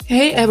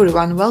Hey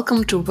everyone,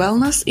 welcome to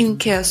Wellness in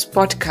Chaos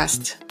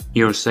podcast.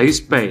 Your safe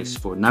space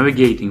for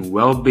navigating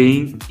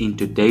well-being in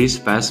today's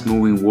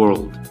fast-moving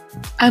world.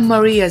 I'm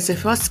Maria, the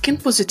first skin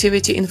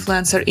positivity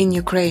influencer in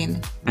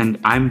Ukraine. And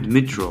I'm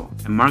Dmitro,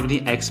 a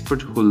marketing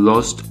expert who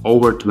lost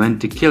over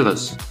 20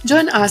 kilos.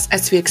 Join us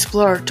as we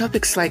explore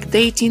topics like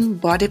dating,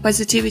 body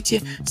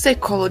positivity,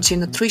 psychology,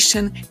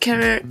 nutrition,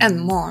 career,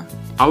 and more.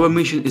 Our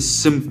mission is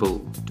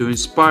simple: to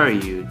inspire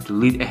you to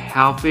lead a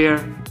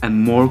healthier and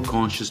more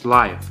conscious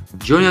life.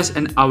 Join us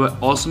and our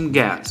awesome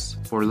guests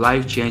for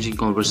life-changing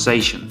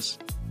conversations.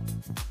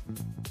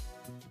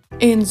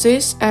 In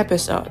this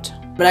episode,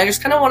 but I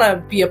just kind of want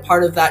to be a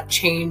part of that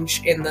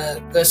change in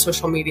the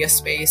social media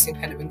space and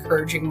kind of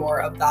encouraging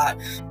more of that.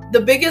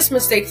 The biggest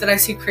mistake that I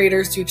see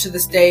creators do to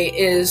this day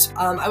is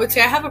I would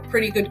say I have a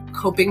pretty good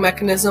coping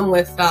mechanism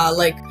with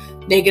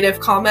negative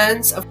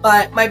comments.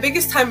 But my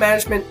biggest time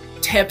management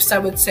tips, I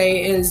would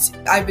say, is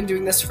I've been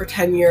doing this for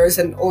 10 years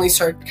and only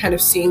started kind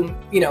of seeing,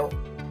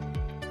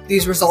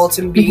 these results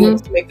and being able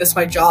to make this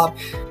my job,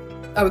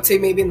 I would say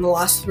maybe in the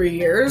last 3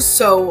 years.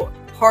 So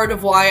part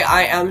of why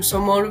I am so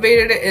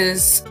motivated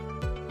is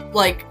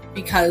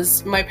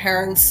because my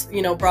parents,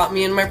 brought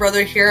me and my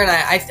brother here, and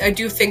I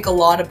do think a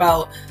lot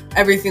about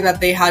everything that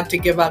they had to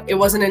give up. It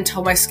wasn't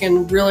until my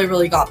skin really,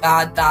 really got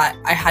bad that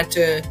I had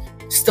to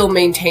still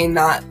maintain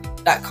that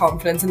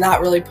confidence, and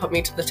that really put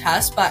me to the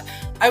test. But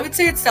I would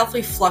say it's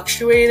definitely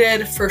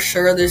fluctuated for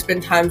sure. There's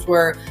been times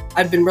where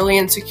I've been really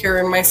insecure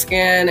in my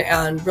skin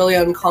and really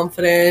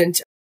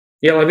unconfident.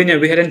 Yeah, Lavinia,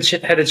 we hadn't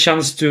had a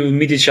chance to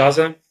meet each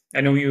other.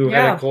 I know you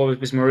had a call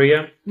with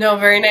Maria. No,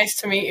 very nice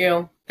to meet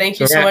you. Thank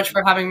you so much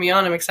for having me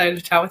on. I'm excited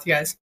to chat with you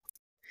guys.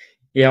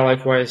 Yeah,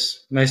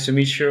 likewise. Nice to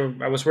meet you.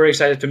 I was very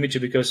excited to meet you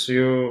because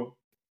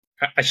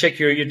I checked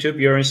your YouTube,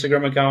 your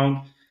Instagram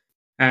account,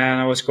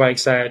 and I was quite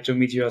excited to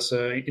meet you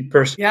in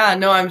person. Yeah,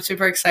 no, I'm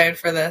super excited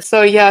for this.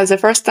 So yeah, the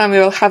first time we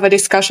will have a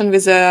discussion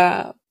with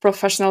a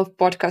professional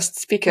podcast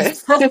speaker.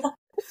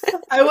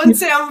 I wouldn't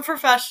say I'm a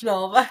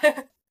professional,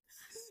 but...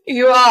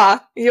 You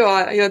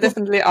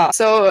definitely are.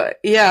 So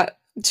yeah,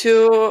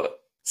 to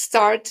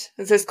start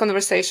this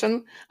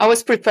conversation, I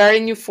was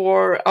preparing you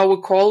for our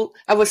call.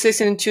 I was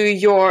listening to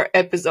your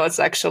episodes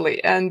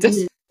actually, and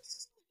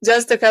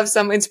just to have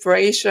some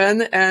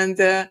inspiration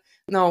and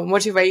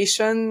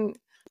motivation,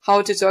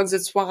 how to talk.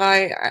 That's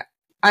why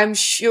I'm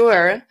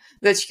sure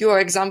that you are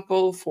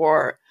example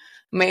for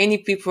many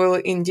people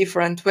in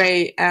different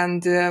way,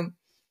 and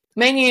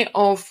many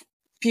of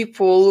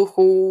people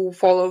who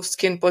follow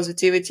skin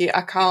positivity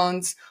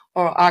accounts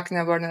or acne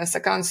awareness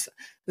accounts,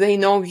 they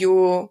know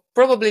you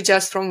probably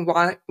just from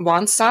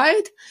one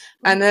side,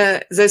 and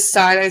this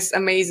side is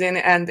amazing,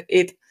 and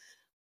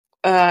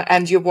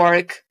and your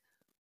work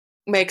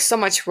makes so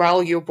much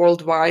value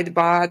worldwide.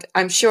 But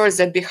I'm sure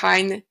that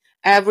behind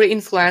every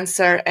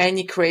influencer,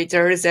 any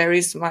creator, there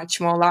is much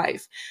more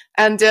life.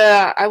 And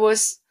I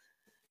was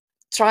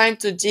trying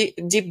to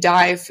deep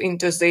dive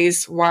into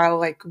this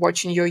while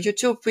watching your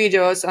YouTube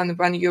videos, and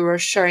when you were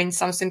sharing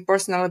something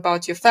personal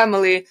about your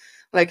family,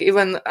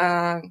 even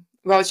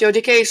about your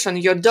education,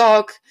 your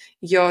dog,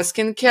 your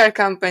skincare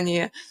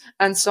company,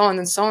 and so on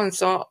and so on.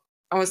 So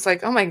I was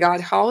like, oh my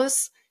God, how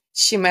is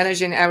she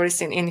managing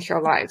everything in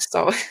her life?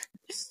 So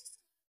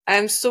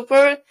I'm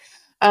super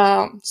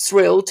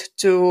thrilled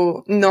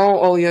to know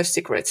all your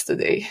secrets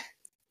today.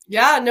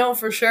 Yeah, no,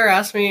 for sure.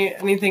 Ask me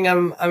anything.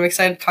 I'm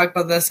excited to talk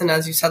about this. And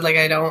as you said,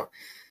 I don't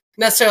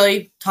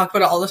necessarily talk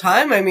about it all the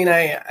time. I mean,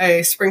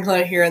 I sprinkle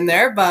it here and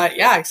there, but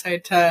yeah,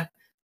 excited to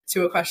see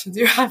what questions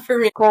you have for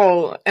me.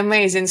 Cool.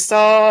 Amazing.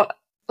 So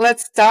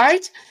let's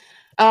start.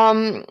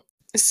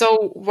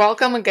 So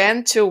welcome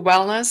again to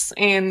Wellness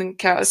in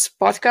Chaos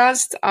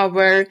podcast,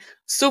 our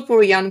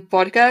super young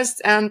podcast.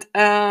 And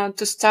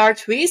to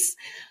start with,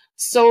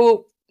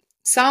 so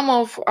some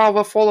of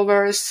our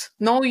followers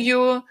know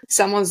you,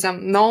 some of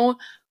them know.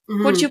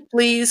 Could you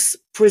please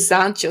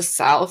present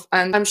yourself?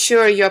 And I'm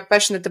sure you're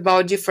passionate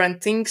about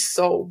different things.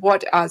 So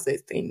what are the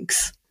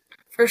things?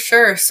 For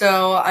sure.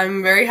 So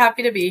I'm very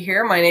happy to be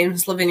here. My name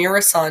is Lavinia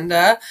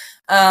Rusanda.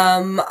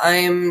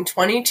 I'm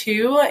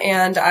 22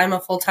 and I'm a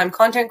full-time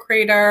content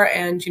creator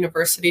and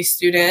university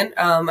student.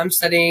 I'm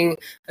studying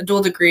a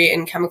dual degree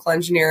in chemical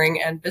engineering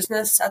and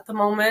business at the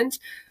moment.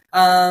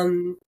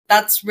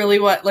 That's really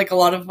what a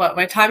lot of what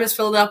my time is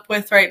filled up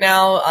with right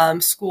now,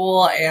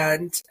 school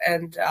and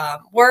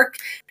work.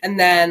 And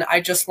then I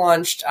just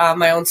launched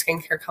my own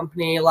skincare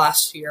company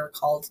last year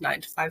called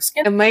 9 to 5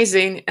 Skin.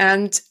 Amazing.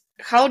 And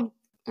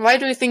why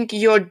do you think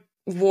your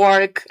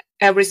work,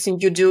 everything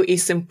you do,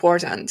 is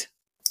important?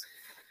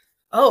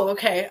 Oh,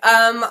 okay.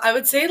 I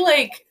would say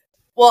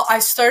I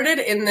started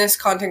in this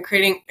content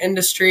creating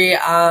industry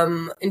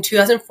in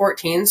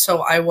 2014. So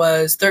I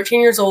was 13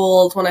 years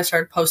old when I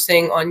started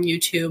posting on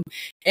YouTube,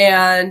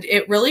 and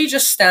it really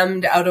just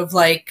stemmed out of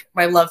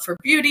my love for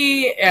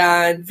beauty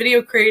and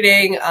video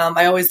creating.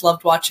 I always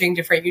loved watching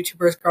different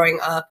YouTubers growing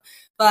up.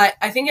 But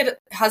I think it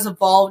has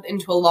evolved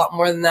into a lot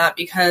more than that,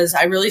 because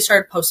I really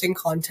started posting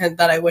content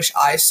that I wish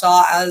I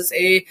saw as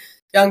a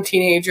young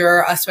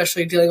teenager,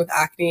 especially dealing with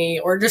acne,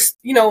 or just,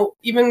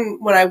 even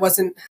when I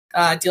wasn't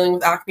dealing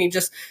with acne,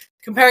 just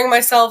comparing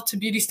myself to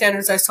beauty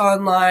standards I saw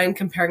online,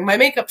 comparing my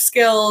makeup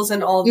skills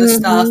and all of this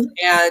stuff.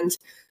 And,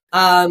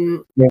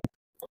 I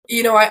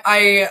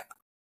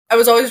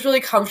was always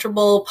really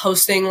comfortable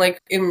posting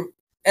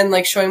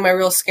and showing my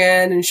real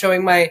skin and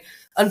showing my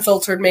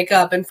unfiltered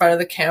makeup in front of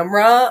the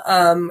camera,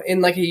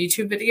 in like a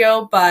YouTube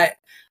video. But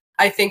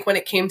I think when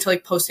it came to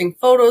like posting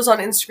photos on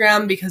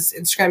Instagram, because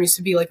Instagram used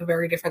to be like a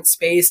very different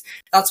space,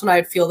 that's when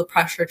I'd feel the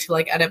pressure to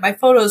like edit my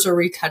photos or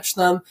retouch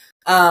them.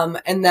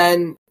 And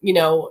then,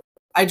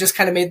 I just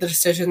kind of made the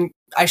decision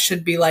I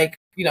should be like,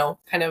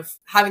 kind of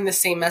having the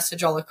same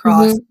message all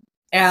across.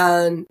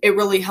 And it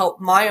really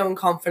helped my own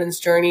confidence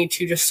journey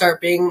to just start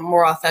being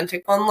more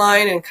authentic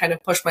online and kind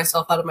of push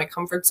myself out of my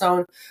comfort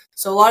zone.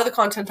 So a lot of the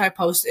content I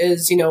post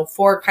is,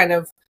 for kind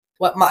of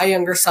what my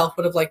younger self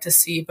would have liked to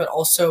see, but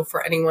also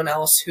for anyone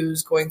else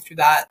who's going through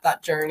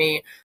that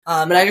journey.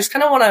 And I just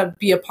kind of want to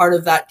be a part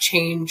of that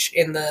change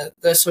in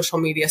the social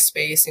media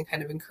space and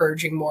kind of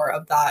encouraging more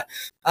of that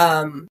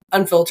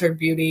unfiltered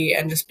beauty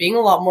and just being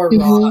a lot more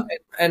raw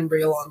and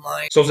real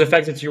online. So the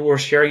fact that you were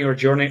sharing your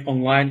journey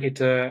online, it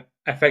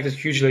affected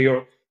hugely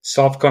your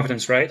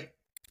self-confidence, right?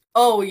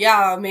 Oh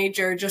yeah,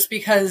 major. Just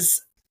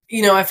because,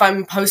 if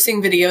I'm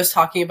posting videos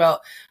talking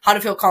about how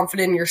to feel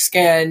confident in your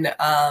skin,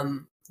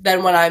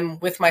 then when I'm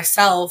with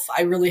myself,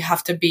 I really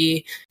have to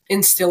be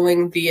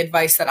instilling the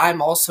advice that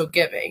I'm also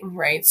giving,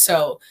 right?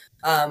 So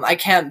I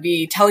can't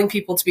be telling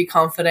people to be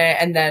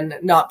confident and then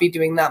not be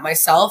doing that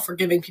myself, or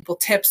giving people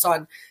tips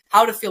on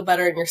how to feel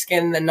better in your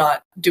skin and then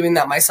not doing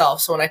that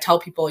myself. So when I tell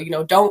people,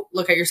 don't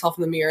look at yourself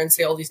in the mirror and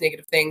say all these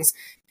negative things,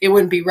 it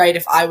wouldn't be right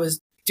if I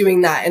was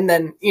doing that and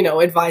then,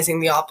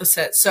 advising the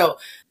opposite. So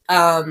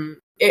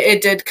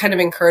it did kind of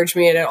encourage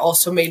me, and it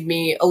also made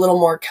me a little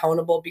more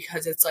accountable,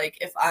 because it's like,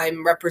 if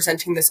I'm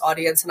representing this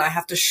audience and I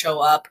have to show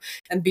up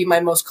and be my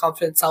most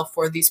confident self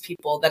for these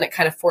people, then it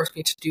kind of forced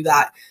me to do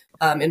that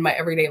in my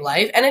everyday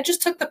life. And it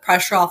just took the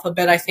pressure off a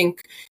bit. I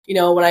think,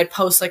 when I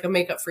post like a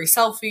makeup free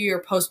selfie or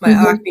post my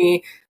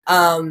acne,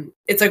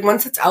 it's like,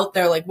 once it's out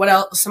there, like, what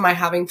else am I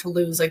having to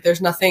lose? Like, there's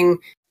nothing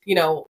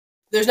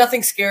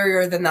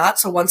scarier than that.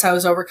 So once I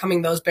was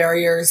overcoming those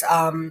barriers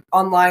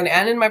online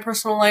and in my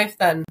personal life,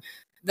 then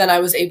I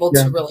was able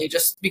to really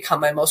just become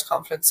my most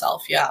confident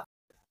self. Yeah.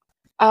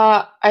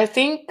 I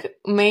think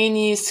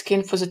many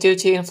skin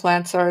positivity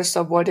influencers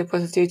or body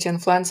positivity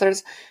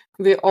influencers,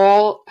 we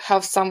all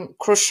have some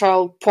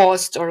crucial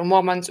post or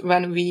moment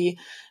when we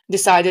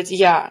decided,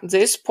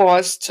 this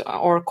post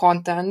or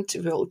content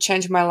will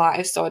change my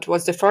life. So it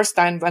was the first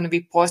time when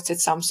we posted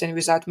something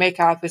without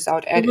makeup,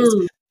 without edits.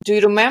 Do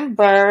you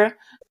remember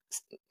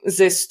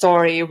this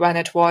story when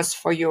it was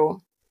for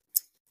you?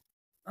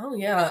 Oh,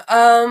 yeah.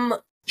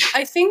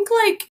 I think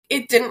like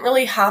it didn't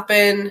really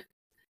happen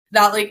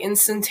that like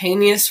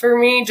instantaneous for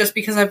me, just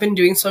because I've been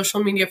doing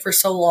social media for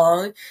so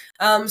long.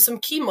 Some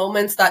key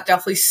moments that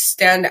definitely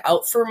stand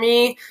out for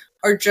me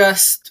are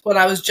just when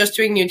I was just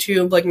doing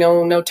YouTube, like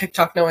no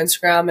TikTok, no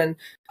Instagram, and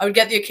I would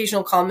get the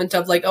occasional comment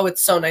of like, oh,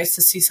 it's so nice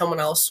to see someone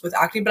else with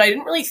acne, but I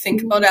didn't really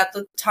think about it at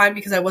the time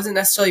because I wasn't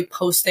necessarily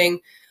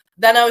posting.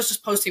 Then I was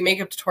just posting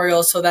makeup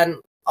tutorials, so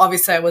then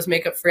obviously I was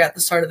makeup free at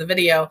the start of the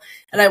video,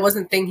 and I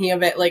wasn't thinking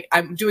of it like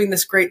I'm doing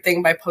this great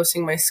thing by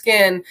posting my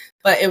skin,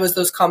 but it was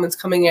those comments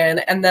coming in.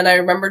 And then I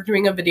remember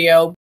doing a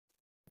video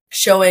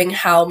showing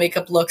how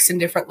makeup looks in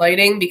different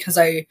lighting, because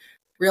I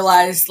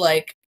realized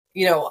like,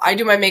 I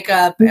do my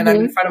makeup and I'm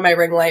in front of my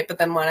ring light, but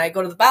then when I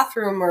go to the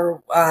bathroom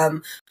or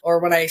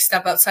when I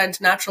step outside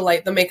into natural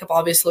light, the makeup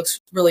obviously looks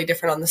really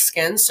different on the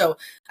skin. So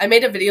I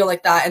made a video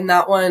like that, and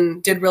that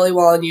one did really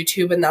well on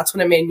YouTube, and that's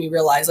when it made me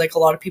realize like a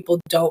lot of people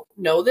don't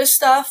know this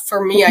stuff.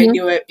 For me, I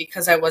knew it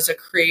because I was a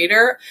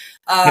creator.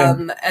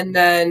 And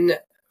then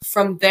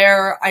from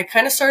there, I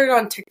kind of started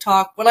on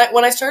TikTok. When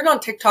I started on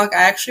TikTok,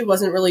 I actually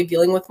wasn't really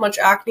dealing with much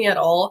acne at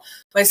all.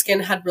 My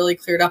skin had really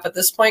cleared up at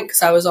this point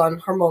because I was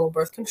on hormonal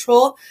birth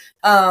control.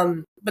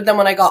 But then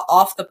when I got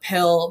off the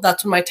pill,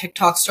 that's when my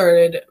TikTok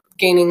started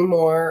gaining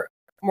more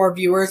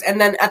viewers. And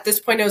then at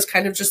this point, it was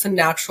kind of just a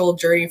natural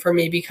journey for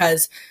me,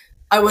 because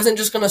I wasn't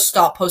just going to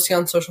stop posting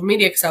on social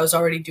media because I was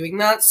already doing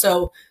that.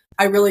 So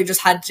I really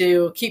just had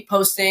to keep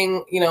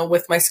posting,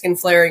 with my skin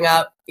flaring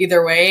up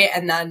either way.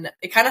 And then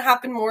it kind of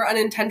happened more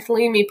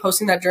unintentionally, me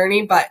posting that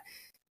journey. But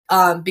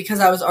because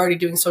I was already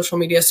doing social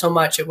media so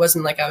much, it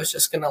wasn't like I was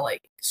just going to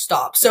like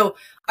stop. So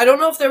I don't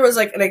know if there was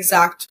like an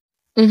exact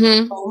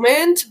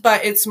moment,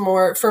 but it's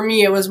more, for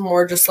me, it was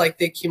more just like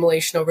the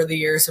accumulation over the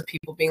years of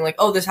people being like,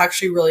 oh, this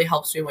actually really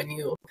helps me when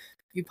you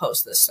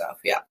post this stuff.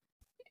 Yeah.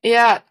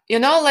 Yeah.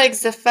 Like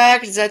the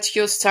fact that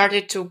you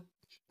started to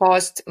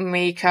post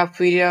makeup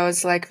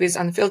videos like with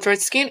unfiltered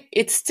skin,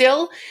 it's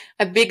still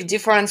a big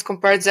difference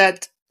compared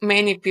that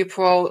many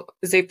people,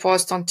 they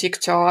post on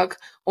TikTok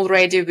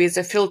already with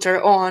a filter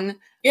on,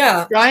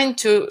 trying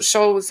to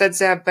show that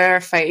they're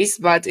bare face,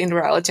 but in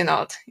reality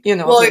not,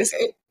 well,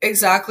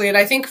 exactly. And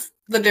I think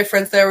the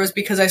difference there was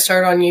because I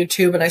started on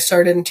YouTube and I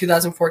started in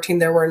 2014.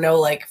 There were no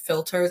like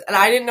filters, and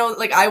I didn't know,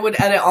 like, I would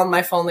edit on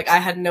my phone. Like, I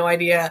had no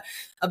idea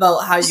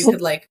about how you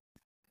could like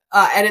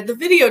edit the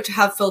video to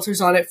have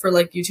filters on it for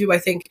like YouTube. I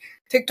think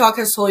TikTok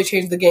has totally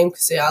changed the game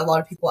because a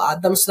lot of people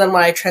add them. So then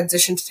when I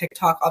transitioned to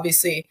TikTok,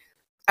 obviously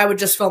I would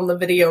just film the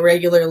video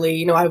regularly.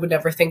 You know, I would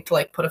never think to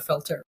like put a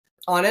filter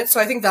on it. So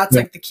I think that's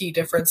like the key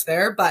difference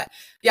there. But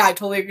yeah, I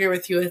totally agree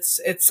with you.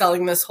 It's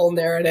selling this whole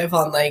narrative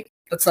on like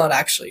that's not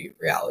actually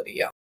reality.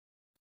 Yeah.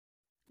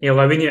 Yeah,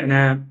 Lavinia,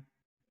 and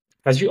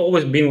has you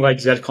always been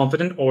like that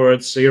confident, or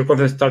it's your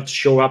confidence start to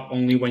show up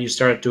only when you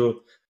started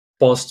to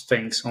post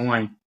things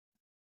online?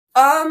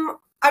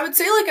 I would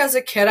say like as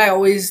a kid, I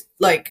always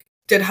like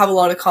did have a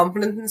lot of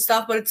confidence and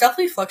stuff, but it's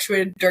definitely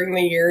fluctuated during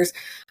the years.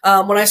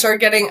 When I started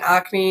getting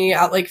acne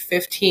at like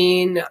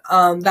 15,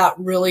 that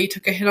really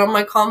took a hit on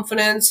my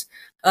confidence.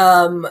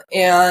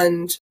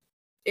 And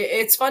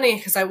it's funny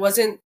because I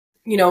wasn't,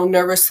 you know,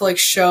 nervous to like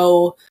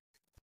show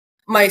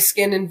my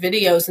skin in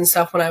videos and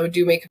stuff when I would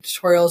do makeup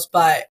tutorials,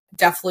 but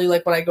definitely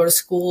like when I go to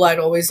school, I'd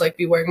always like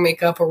be wearing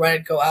makeup or when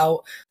I'd go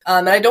out.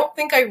 And I don't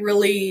think I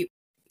really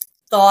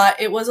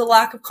thought it was a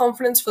lack of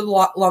confidence for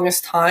the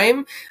longest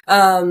time.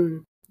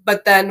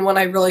 But then when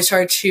I really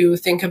started to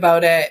think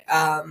about it,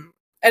 and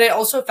it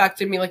also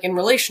affected me like in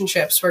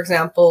relationships, for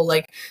example,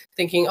 like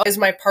thinking, oh, is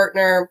my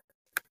partner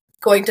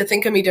going to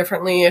think of me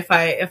differently if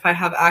I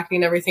have acne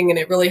and everything? And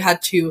it really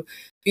had to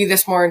be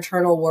this more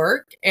internal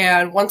work.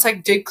 And once I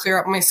did clear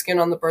up my skin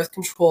on the birth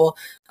control,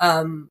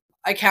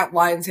 I can't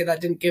lie and say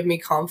that didn't give me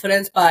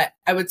confidence, but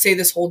I would say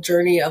this whole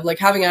journey of like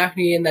having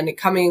acne and then it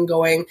coming and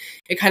going,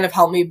 it kind of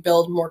helped me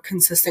build more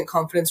consistent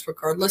confidence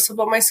regardless of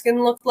what my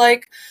skin looked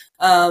like.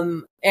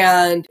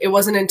 And it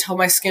wasn't until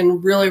my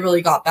skin really,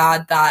 really got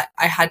bad that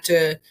I had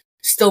to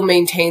still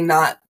maintain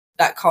that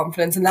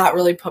confidence, and that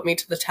really put me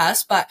to the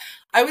test. But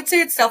I would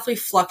say it's definitely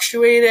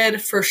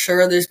fluctuated for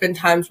sure. There's been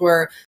times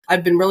where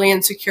I've been really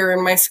insecure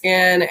in my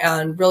skin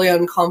and really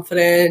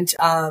unconfident.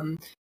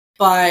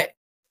 But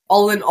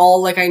all in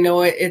all, like I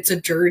know it's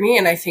a journey,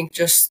 and I think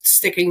just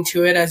sticking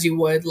to it as you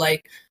would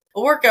like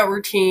a workout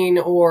routine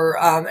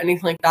or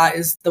anything like that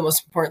is the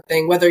most important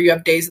thing. Whether you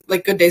have days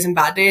like good days and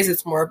bad days,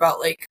 it's more about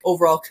like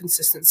overall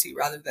consistency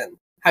rather than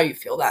how you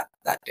feel that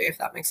day, if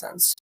that makes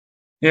sense.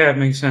 Yeah, it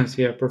makes sense.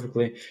 Yeah,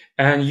 perfectly.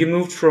 And you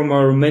moved from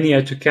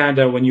Romania to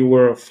Canada when you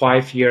were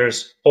 5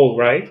 years old,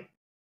 right?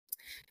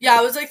 Yeah,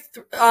 I was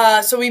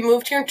like, so we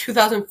moved here in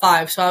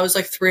 2005, so I was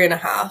like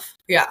 3.5.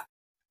 Yeah.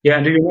 Yeah,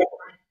 and do you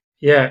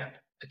yeah,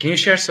 can you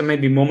share some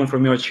maybe moment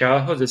from your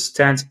childhood that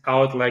stands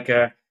out like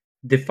a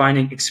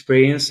defining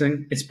experience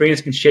in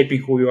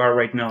shaping who you are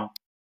right now?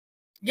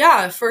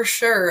 Yeah, for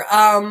sure.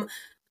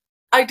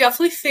 I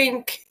definitely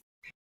think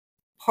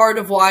part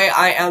of why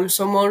I am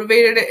so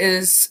motivated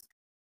is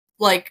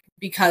like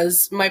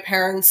because my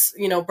parents,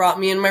 you know, brought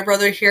me and my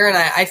brother here, and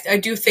I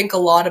do think a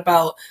lot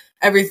about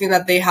everything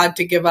that they had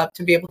to give up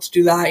to be able to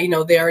do that. You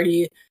know, they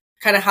already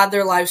kind of had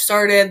their lives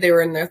started. They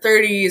were in their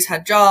 30s,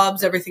 had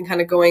jobs, everything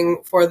kind of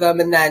going for them,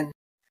 and then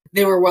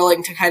they were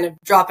willing to kind of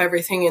drop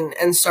everything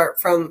and start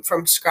from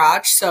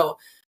scratch. So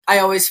I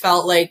always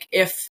felt like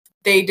if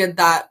they did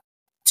that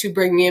to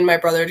bring me and my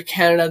brother to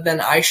Canada,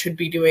 then I should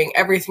be doing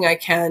everything I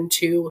can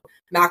to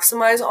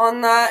maximize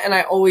on that. And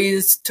I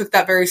always took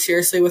that very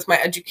seriously with my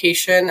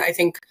education. I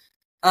think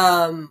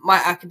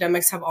my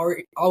academics have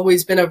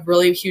always been a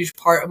really huge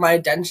part of my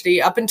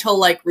identity. Up until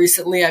like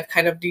recently, I've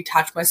kind of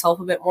detached myself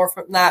a bit more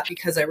from that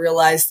because I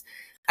realized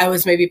I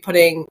was maybe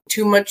putting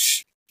too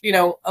much, you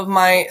know, of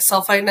my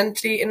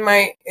self-identity in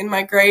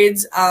my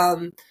grades.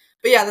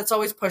 But yeah, that's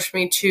always pushed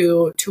me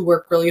to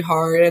work really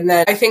hard. And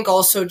then I think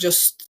also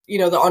just, you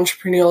know, the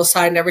entrepreneurial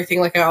side and everything,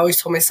 like I always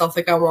told myself,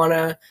 like I want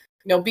to,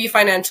 you know, be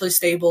financially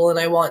stable and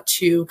I want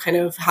to kind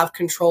of have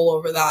control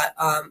over that.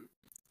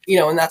 You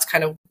know, and that's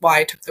kind of why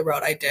I took the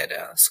route I did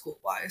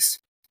school-wise.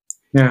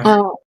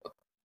 Yeah.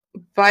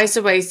 By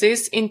the way,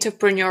 this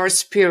entrepreneur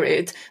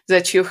spirit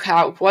that you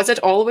have, was it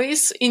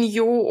always in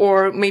you,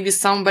 or maybe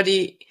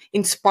somebody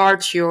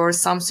inspired you or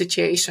some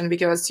situation?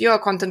 Because you're a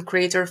content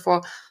creator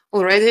for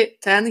already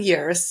 10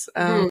 years.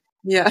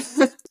 Yeah.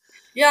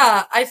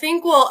 Yeah, I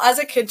think, well, as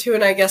a kid too,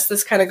 and I guess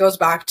this kind of goes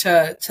back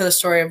to the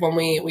story of when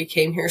we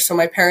came here. So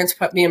my parents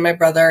put me and my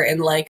brother in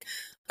like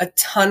a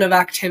ton of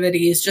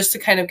activities just to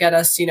kind of get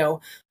us, you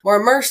know, more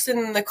immersed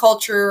in the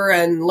culture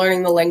and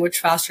learning the language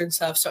faster and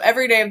stuff. So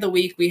every day of the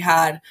week we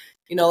had,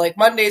 you know, like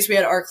Mondays we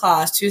had art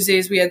class,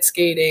 Tuesdays we had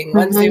skating,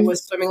 Wednesday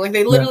was swimming. Like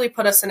they literally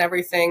put us in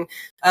everything,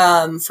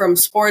 from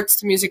sports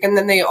to music. And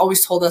then they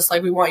always told us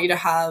like, we want you to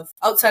have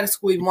outside of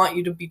school, we want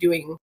you to be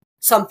doing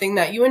something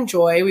that you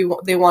enjoy.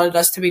 They wanted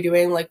us to be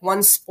doing like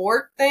one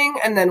sport thing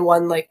and then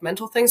one like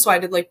mental thing. So I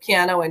did like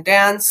piano and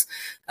dance.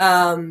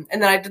 And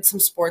then I did some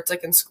sports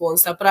like in school and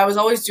stuff, but I was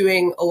always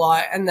doing a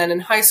lot. And then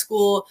in high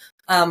school,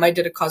 I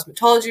did a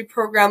cosmetology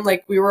program.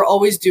 Like we were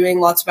always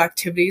doing lots of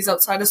activities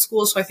outside of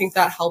school. So I think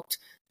that helped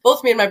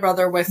both me and my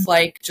brother with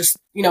like just,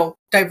 you know,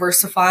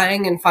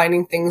 diversifying and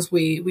finding things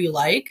we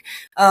like.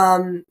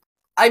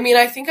 I mean,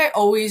 I think I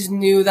always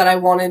knew that I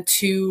wanted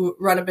to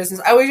run a business.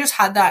 I always just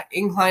had that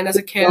incline as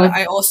a kid.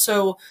 I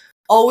also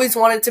always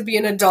wanted to be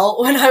an adult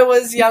when I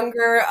was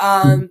younger.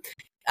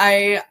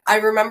 I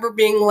remember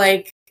being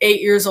like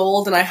 8 years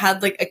old and I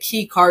had like a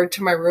key card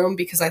to my room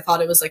because I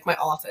thought it was like my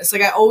office.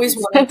 Like I always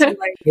wanted to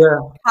like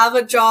have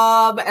a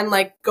job and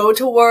like go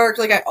to work.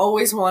 Like I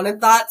always wanted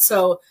that.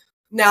 So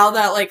now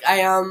that like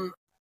I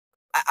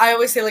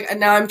always say like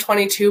now I'm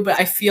 22, but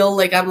I feel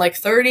like I'm like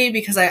 30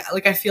 because I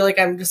feel like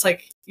I'm just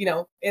like, you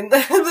know, in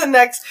the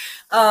next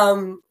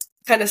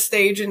kind of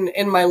stage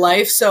in my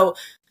life. So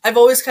I've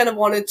always kind of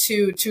wanted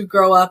to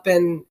grow up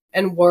and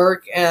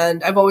work,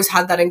 and I've always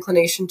had that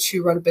inclination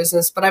to run a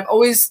business, but I've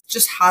always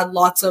just had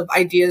lots of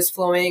ideas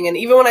flowing. And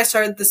even when I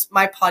started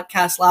my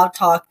podcast, Loud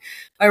Talk,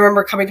 I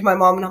remember coming to my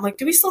mom and I'm like,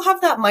 do we still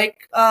have that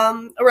mic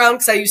around?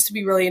 Because I used to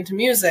be really into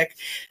music.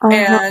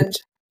 And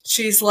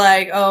she's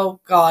like, oh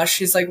gosh,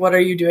 she's like, what are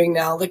you doing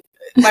now? Like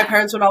my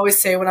parents would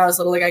always say when I was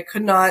little, like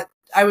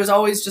I was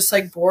always just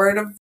like bored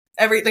of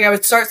everything. I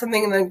would start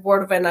something and then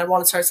bored of it and I'd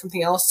want to start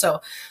something else.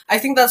 So I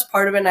think that's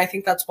part of it. And I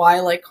think that's why I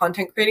like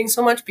content creating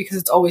so much, because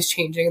it's always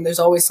changing and there's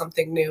always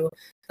something new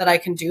that I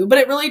can do. But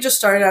it really just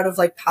started out of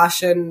like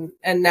passion,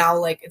 and now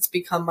like it's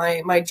become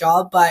my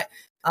job. But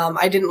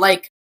I didn't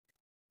like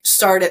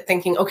start it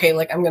thinking, okay,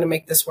 like I'm going to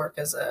make this work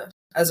as a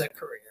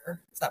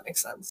career. Does that make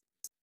sense?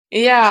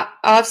 Yeah,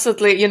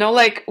 absolutely. You know,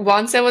 like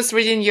once I was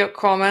reading your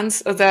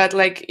comments that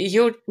like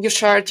you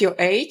shared your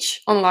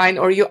age online,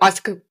 or you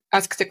asked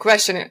a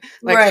question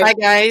like, hi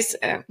guys,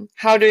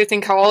 how do you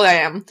think how old I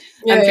am?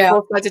 And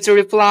people started to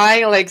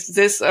reply like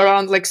this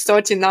around like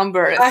 30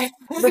 numbers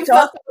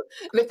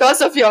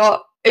because of your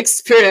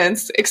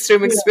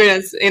extreme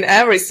experience in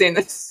everything.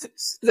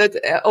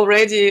 That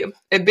already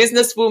a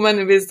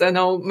businesswoman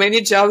with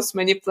many jobs,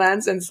 many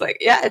plans, and it's like,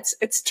 yeah,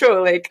 it's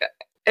true. Like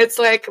it's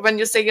like when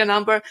you say your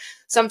number,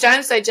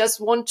 sometimes I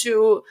just want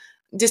to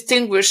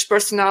distinguish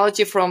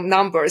personality from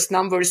numbers.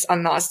 Numbers are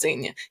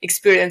nothing.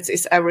 Experience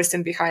is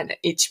everything behind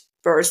each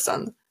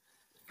person.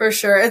 For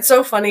sure. It's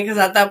so funny because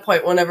at that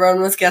point when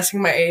everyone was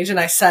guessing my age and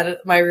I said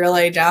my real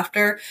age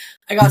after,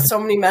 I got so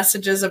many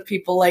messages of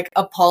people like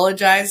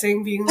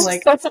apologizing, being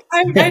like,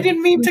 I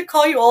didn't mean to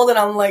call you old. And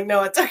I'm like,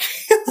 no, it's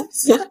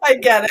okay. I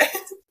get it.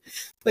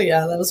 But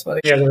yeah, that was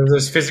funny. Yeah,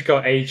 there's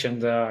physical age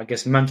and I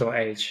guess mental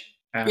age.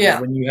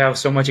 When you have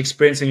so much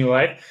experience in your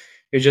life,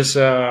 you just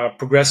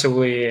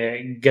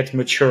progressively get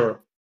mature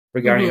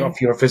regarding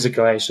of your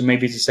physical age. So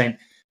maybe it's the same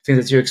thing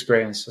that you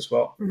experience as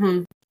well.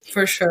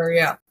 For sure,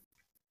 yeah.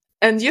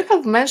 And you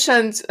have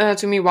mentioned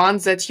to me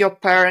once that your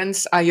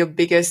parents are your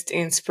biggest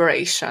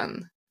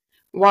inspiration.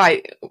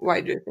 Why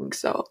do you think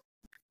so?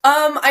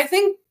 I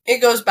think it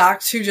goes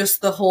back to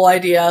just the whole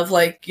idea of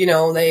like, you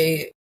know,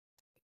 they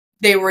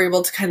were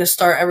able to kind of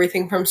start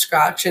everything from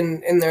scratch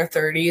in their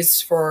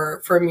 30s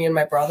for me and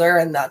my brother.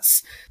 And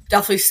that's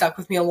definitely stuck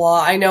with me a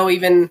lot. I know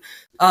even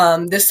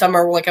this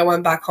summer, like I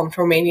went back home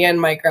to Romania and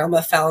my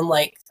grandma found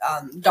like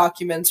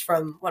documents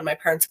from when my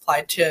parents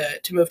applied to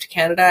move to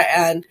Canada.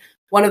 And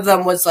one of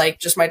them was like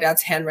just my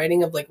dad's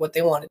handwriting of like what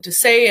they wanted to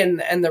say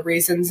and the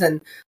reasons.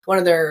 And one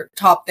of their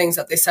top things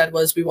that they said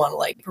was, we want to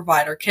like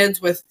provide our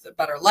kids with a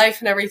better life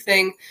and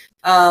everything.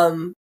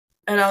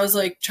 And I was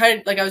like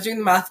I was doing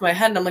the math in my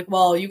head and I'm like,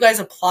 well, you guys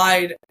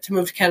applied to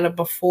move to Canada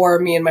before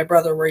me and my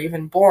brother were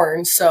even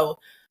born. So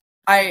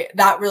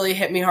that really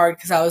hit me hard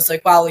because I was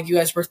like, wow, like you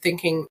guys were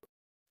thinking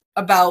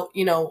about,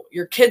 you know,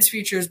 your kids'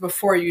 futures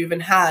before you even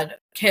had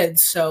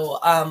kids. So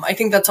I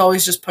think that's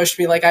always just pushed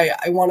me. Like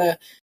I want to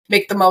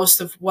make the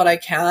most of what I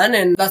can.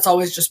 And that's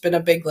always just been a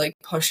big like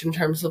push in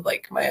terms of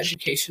like my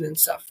education and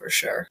stuff for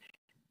sure.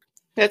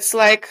 It's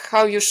like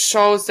how you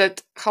show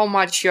that how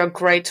much you're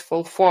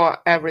grateful for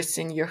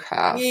everything you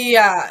have.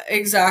 Yeah,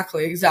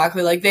 exactly.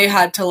 Like they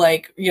had to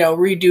like, you know,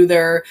 redo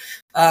their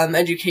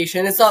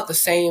education. It's not the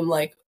same,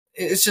 like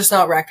it's just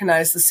not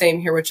recognized the same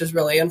here, which is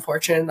really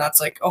unfortunate. And that's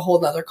like a whole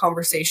nother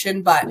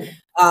conversation. But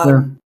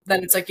then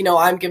it's like, you know,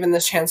 I'm given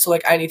this chance, so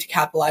like I need to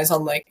capitalize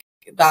on like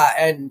that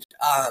and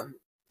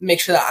make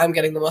sure that I'm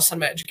getting the most out of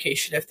my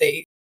education if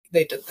they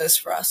did this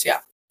for us. Yeah,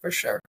 for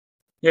sure.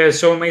 Yeah, it's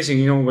so amazing,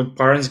 you know, when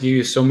parents give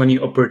you so many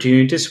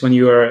opportunities when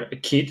you are a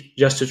kid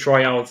just to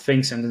try out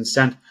things and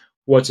understand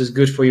what is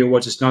good for you,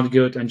 what is not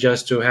good, and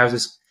just to have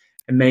this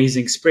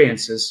amazing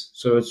experiences.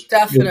 So it's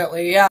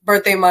definitely, yeah.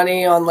 Birthday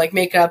money on like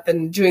makeup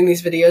and doing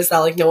these videos that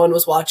like no one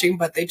was watching,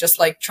 but they just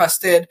like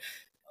trusted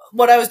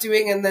what I was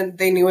doing and then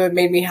they knew it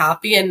made me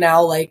happy. And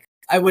now like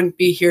I wouldn't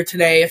be here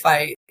today if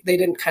they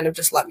didn't kind of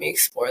just let me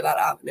explore that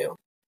avenue.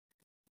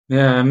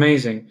 Yeah,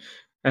 amazing.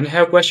 And I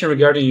have a question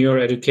regarding your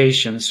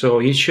education. So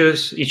you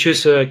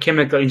choose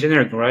chemical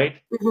engineering, right?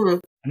 And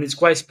it's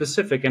quite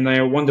specific. And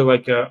I wonder,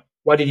 like,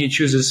 why did you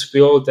choose this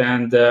field,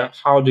 and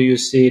how do you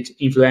see it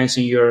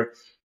influencing your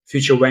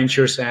future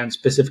ventures, and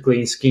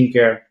specifically in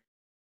skincare?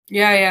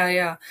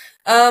 Yeah.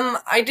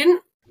 I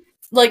didn't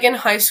like in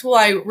high school.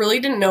 I really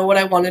didn't know what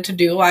I wanted to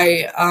do.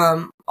 I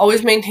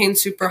always maintained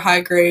super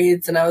high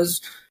grades, and I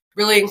was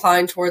really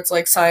inclined towards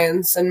like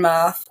science and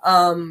math.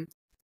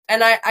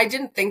 And I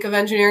didn't think of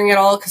engineering at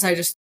all because I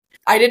just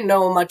I didn't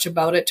know much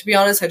about it, to be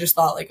honest. I just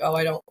thought like, oh,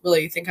 I don't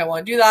really think I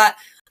want to do that.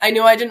 I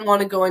knew I didn't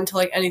want to go into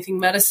like anything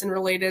medicine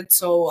related.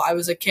 So I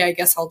was like, okay, I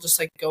guess I'll just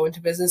like go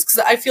into business.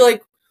 Cause I feel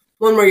like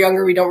when we're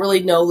younger, we don't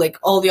really know like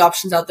all the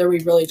options out there. We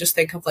really just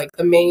think of like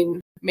the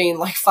main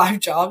like 5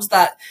 jobs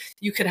that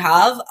you could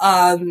have.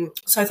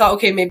 So I thought,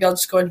 okay, maybe I'll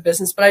just go into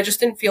business, but I just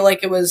didn't feel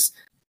like it was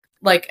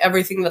like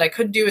everything that I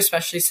could do,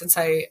 especially since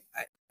I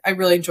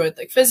really enjoyed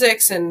like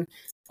physics and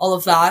all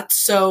of that.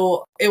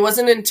 So it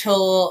wasn't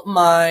until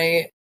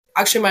my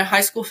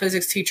high school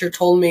physics teacher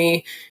told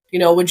me, you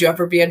know, would you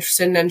ever be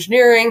interested in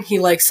engineering? He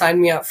like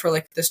signed me up for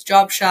like this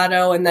job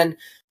shadow. And then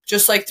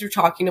just like through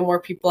talking to more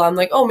people, I'm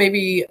like, oh,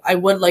 maybe I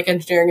would like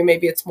engineering and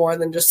maybe it's more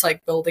than just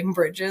like building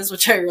bridges,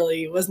 which I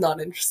really was not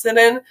interested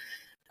in.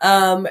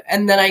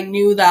 And then I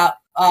knew that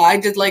I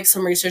did like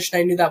some research and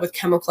I knew that with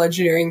chemical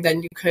engineering,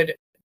 then you could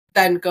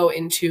then go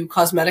into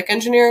cosmetic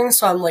engineering.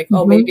 So I'm like,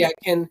 oh, maybe I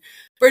can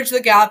bridge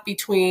the gap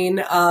between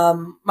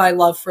my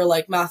love for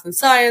like math and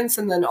science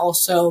and then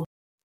also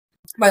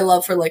my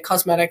love for like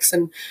cosmetics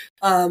and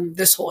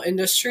this whole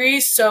industry.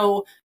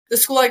 So the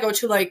school I go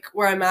to, like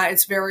where I'm at,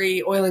 it's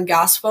very oil and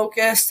gas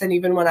focused. And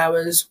even when I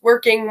was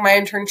working my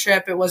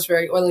internship, it was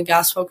very oil and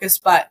gas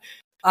focused, but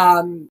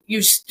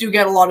you do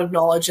get a lot of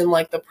knowledge in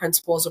like the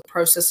principles of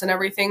process and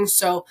everything.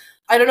 So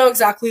I don't know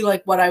exactly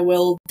like what I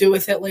will do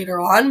with it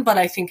later on, but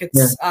I think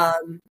it's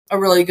a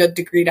really good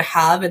degree to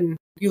have. And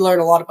you learn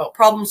a lot about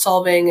problem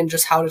solving and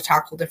just how to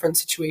tackle different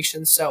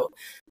situations. So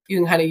you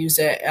can kind of use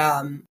it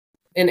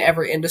in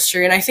every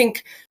industry. And I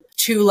think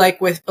too, like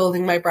with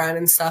building my brand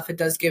and stuff, it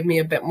does give me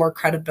a bit more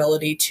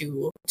credibility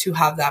to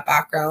have that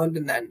background.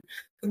 And then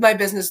with my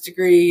business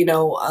degree, you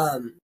know,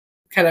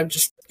 kind of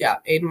just,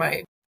 aid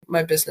my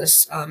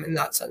business in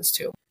that sense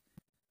too.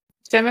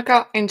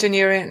 Chemical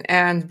engineering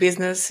and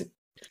business,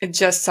 it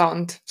just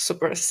sound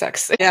super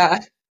sexy. Yeah.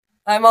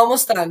 I'm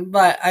almost done,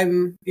 but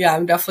I'm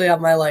definitely at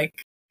my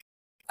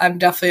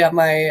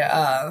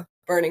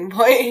burning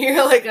point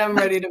here. Like I'm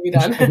ready to be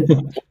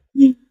done.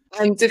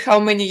 And how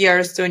many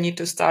years do I need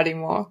to study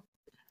more?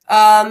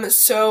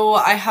 So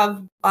I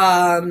have,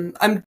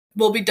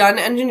 we'll be done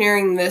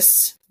engineering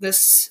this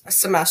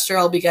semester.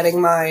 I'll be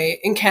getting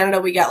in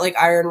Canada, we get like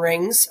iron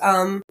rings.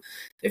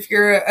 If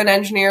you're an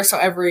engineer, so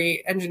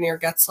every engineer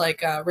gets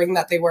like a ring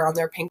that they wear on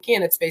their pinky,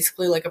 and it's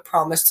basically like a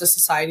promise to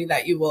society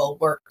that you will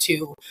work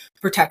to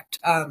protect,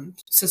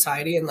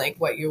 society and like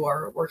what you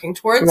are working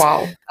towards.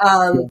 Wow.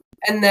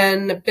 And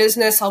then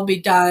business, I'll be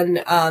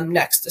done,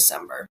 next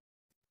December.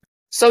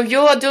 So you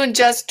are doing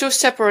just 2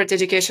 separate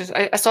educations.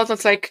 I thought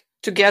it's like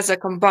together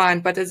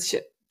combined, but it's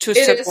 2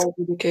 separate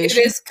educations.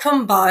 It is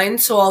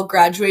combined, so I'll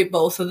graduate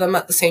both of them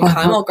at the same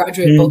time. I'll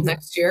graduate both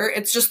next year.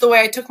 It's just the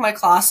way I took my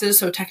classes,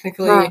 so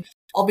technically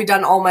I'll be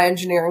done all my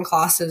engineering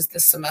classes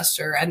this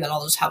semester, and then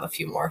I'll just have a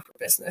few more for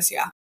business,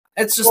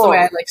 It's just the way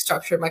I like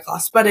structured my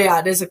class. But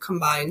it is a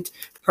combined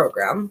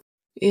program.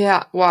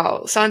 Yeah,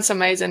 wow. Sounds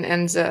amazing,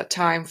 and the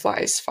time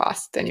flies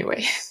fast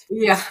anyway.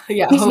 Yeah.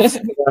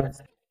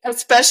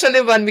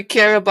 Especially when we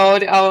care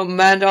about our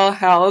mental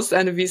health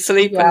and we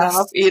sleep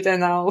enough, eat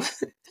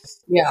enough.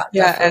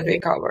 And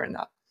recover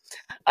enough.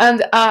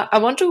 And I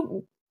want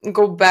to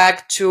go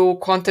back to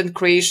content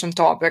creation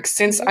topics,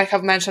 since I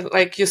have mentioned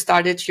like you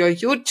started your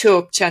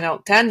YouTube channel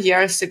 10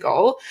 years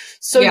ago.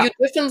 So you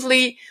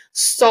definitely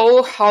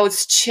saw how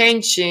it's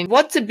changing.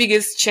 What's the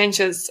biggest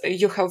changes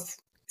you have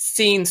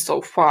seen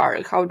so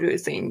far? How do you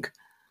think?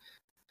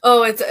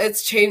 Oh,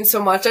 it's changed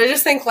so much. I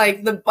just think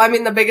like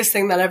the biggest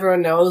thing that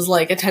everyone knows,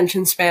 like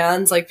attention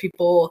spans, like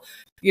people,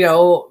 you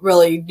know,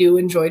 really do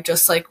enjoy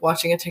just like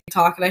watching a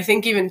TikTok. And I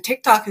think even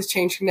TikTok is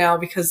changing now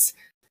because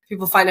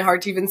people find it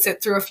hard to even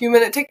sit through a few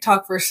minute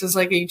TikTok versus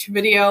like a YouTube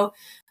video.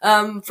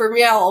 For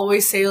me, I'll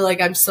always say like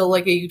I'm still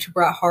like a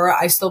YouTuber at heart.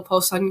 I still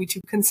post on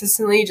YouTube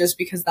consistently just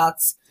because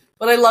that's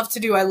what I love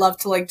to do. I love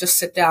to like just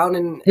sit down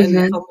and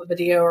film a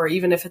video, or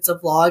even if it's a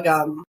vlog.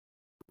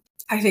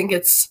 I think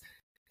it's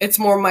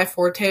more my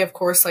forte. Of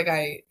course,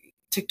 like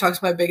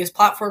TikTok's my biggest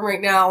platform right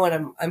now,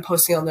 and I'm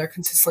posting on there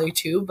consistently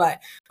too.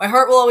 But my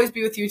heart will always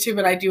be with YouTube,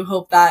 and I do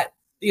hope that,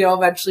 you know,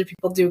 eventually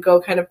people do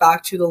go kind of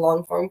back to the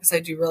long form because I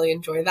do really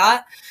enjoy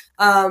that.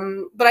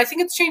 But I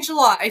think it's changed a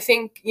lot. I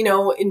think, you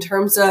know, in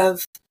terms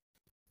of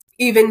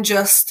even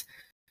just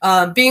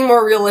being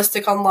more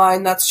realistic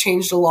online, that's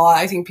changed a lot.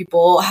 I think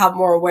people have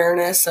more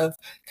awareness of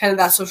kind of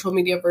that social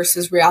media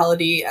versus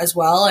reality as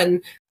well.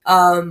 And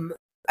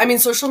I mean,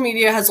 social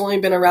media has only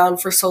been around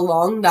for so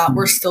long that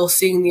we're still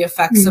seeing the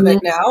effects of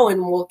it now,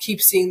 and we'll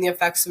keep seeing the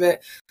effects of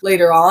it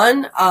later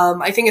on.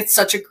 I think it's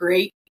such a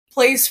great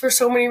place for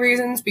so many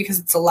reasons because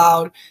it's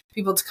allowed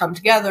people to come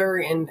together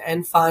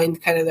and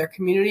find kind of their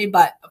community.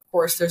 But of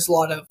course, there's a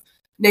lot of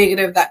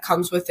negative that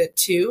comes with it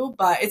too.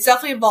 But it's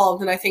definitely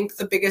evolved. And I think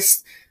the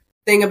biggest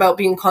thing about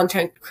being a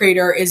content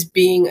creator is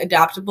being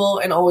adaptable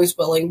and always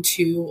willing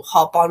to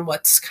hop on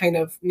what's kind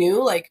of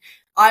new. Like,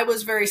 I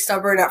was very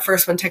stubborn at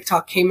first when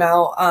TikTok came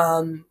out,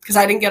 because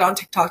I didn't get on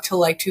TikTok till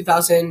like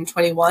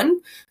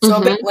 2021, so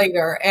a bit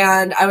later.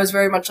 And I was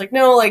very much like,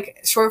 no, like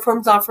short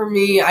form's not for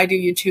me. I do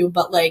YouTube,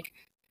 but like,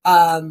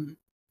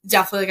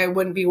 definitely like I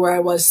wouldn't be where I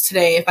was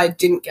today if I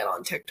didn't get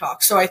on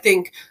TikTok. So I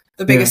think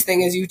the biggest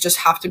thing is you just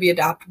have to be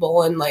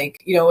adaptable, and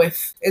like, you know,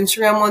 if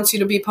Instagram wants you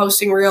to be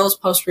posting reels,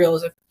 post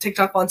reels. If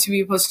TikTok wants you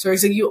to be posting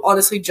stories, like you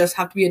honestly just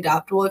have to be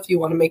adaptable if you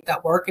want to make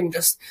that work, and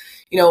just,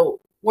 you know,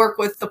 work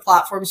with the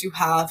platforms you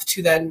have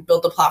to then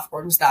build the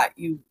platforms that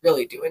you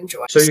really do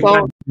enjoy. So you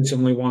can't use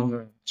only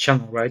one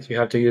channel, right? You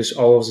have to use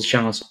all of the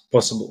channels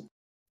possible.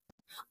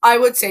 I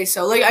would say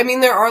so. Like, I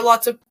mean, there are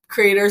lots of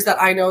creators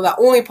that I know that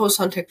only post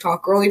on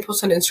TikTok or only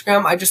post on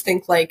Instagram. I just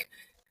think like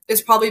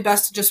it's probably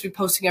best to just be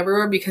posting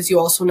everywhere, because you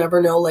also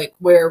never know like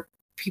where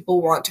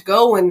people want to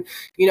go. And,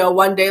 you know,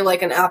 one day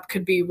like an app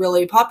could be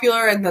really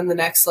popular and then the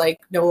next like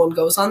no one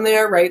goes on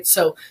there, right?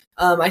 So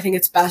I think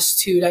it's best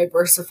to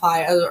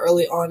diversify as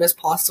early on as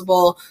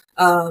possible,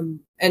 and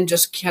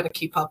just kind of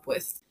keep up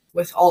with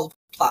all the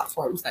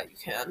platforms that you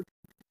can.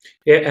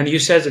 Yeah, and you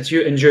said that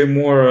you enjoy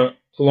more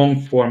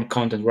long form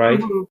content, right?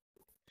 Mm-hmm.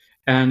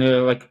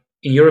 And like,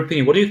 in your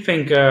opinion, what do you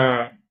think?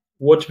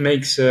 What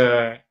makes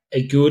a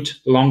good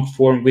long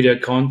form video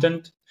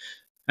content?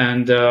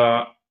 And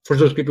for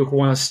those people who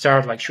want to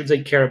start, like, should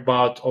they care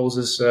about all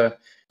this, you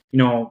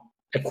know,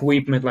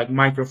 equipment like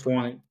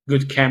microphone,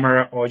 good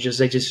camera, or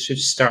they just should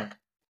start?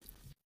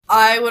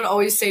 I would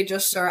always say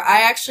just start.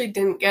 I actually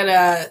didn't get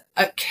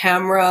a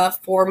camera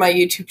for my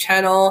YouTube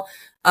channel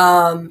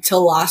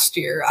till last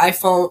year. I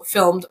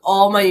filmed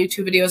all my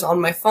YouTube videos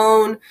on my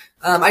phone.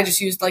 I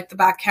just used like the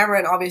back camera,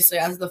 and obviously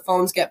as the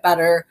phones get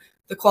better,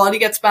 the quality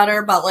gets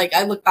better. But like,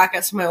 I look back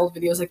at some of my old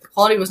videos, like the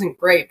quality wasn't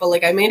great, but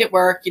like I made it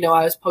work. You know,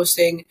 I was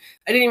posting,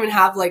 I didn't even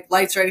have like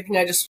lights or anything.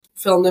 I just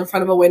filmed in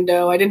front of a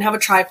window. I didn't have a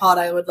tripod.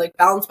 I would like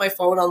balance my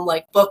phone on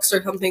like books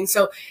or something.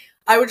 So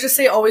I would just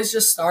say always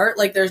just start.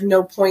 Like, there's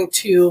no point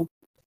to,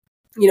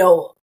 you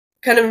know,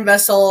 kind of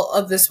invest all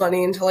of this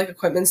money into like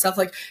equipment and stuff.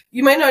 Like,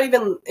 you might not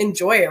even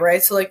enjoy it,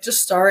 right? So like,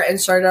 just start and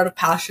start out of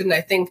passion.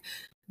 I think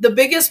the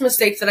biggest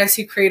mistake that I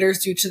see creators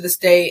do to this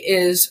day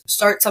is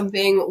start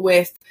something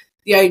with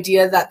the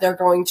idea that they're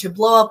going to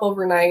blow up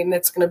overnight and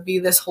it's going to be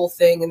this whole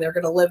thing and they're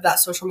going to live that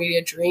social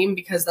media dream,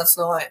 because that's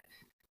not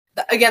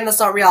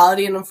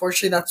reality. And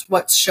unfortunately, that's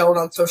what's shown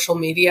on social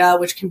media,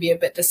 which can be a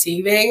bit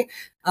deceiving.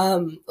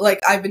 Like,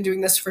 I've been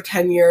doing this for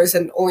 10 years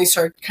and only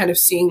started kind of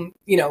seeing,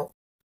 you know,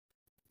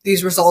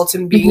 these results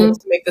and being able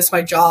to make this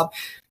my job,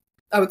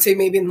 I would say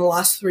maybe in the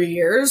last 3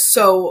 years.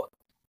 So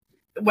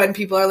when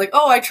people are like,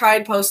 oh, I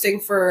tried posting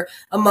for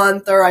a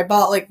month, or I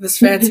bought like this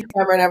fancy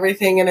camera and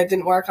everything and it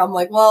didn't work, I'm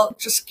like, well,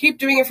 just keep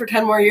doing it for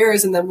 10 more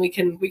years and then we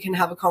can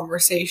have a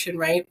conversation,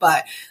 right?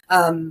 But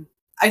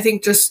I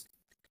think just,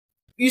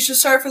 you should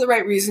start for the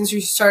right reasons. You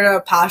should start out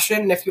of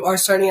passion. And if you are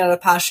starting out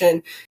of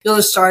passion, you'll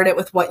just start it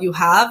with what you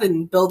have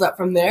and build up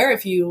from there.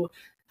 If you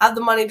have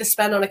the money to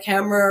spend on a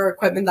camera or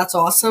equipment, that's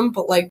awesome.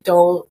 But like,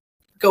 don't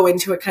go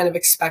into it kind of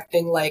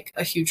expecting like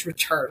a huge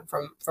return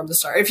from the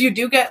start. If you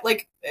do get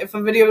like, if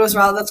a video goes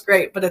wrong, that's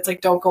great. But it's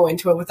like, don't go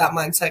into it with that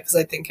mindset, because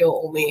I think it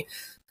will only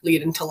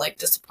lead into like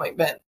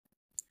disappointment.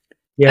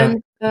 Yeah.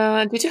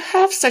 And did you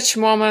have such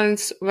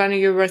moments when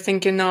you were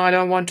thinking, no, I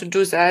don't want to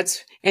do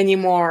that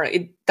anymore.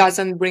 It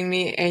doesn't bring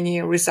me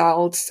any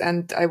results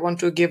and I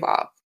want to give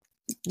up?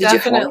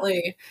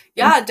 Definitely.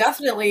 Yeah,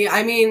 definitely.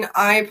 I mean,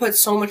 I put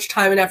so much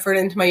time and effort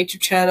into my YouTube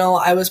channel.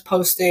 I was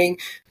posting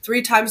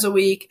 3 times a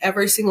week,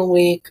 every single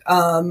week,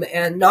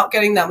 and not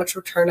getting that much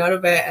return out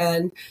of it.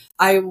 And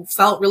I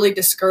felt really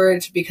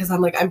discouraged, because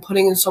I'm like, I'm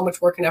putting in so much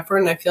work and effort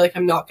and I feel like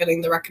I'm not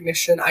getting the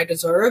recognition I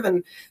deserve.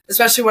 And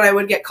especially when I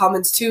would get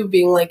comments too,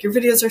 being like, your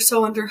videos are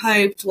so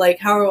underhyped. Like,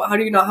 how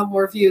do you not have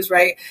more views,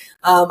 right?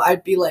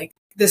 I'd be like,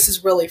 this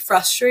is really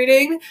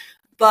frustrating.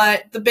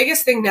 But the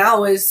biggest thing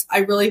now is I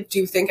really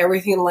do think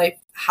everything in life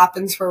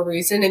happens for a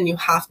reason, and you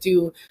have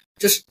to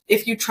just,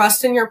 if you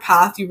trust in your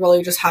path, you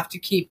really just have to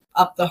keep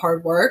up the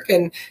hard work.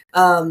 And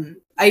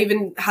I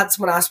even had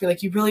someone ask me,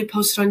 like, you really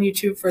posted on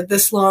YouTube for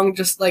this long,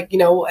 just like, you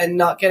know, and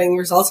not getting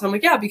results. And I'm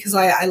like, yeah, because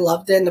I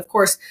loved it. And of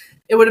course,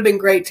 it would have been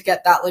great to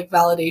get that like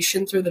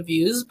validation through the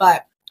views.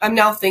 But I'm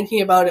now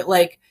thinking about it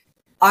like,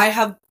 I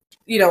have,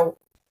 you know,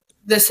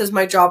 this is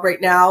my job right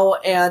now,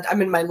 and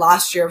I'm in my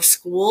last year of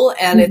school,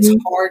 and it's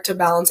hard to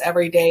balance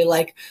every day,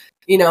 like,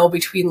 you know,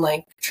 between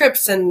like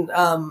trips and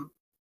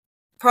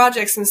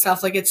projects and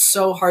stuff. Like, it's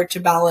so hard to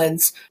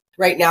balance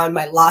right now in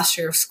my last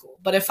year of school.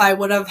 But if I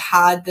would have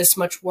had this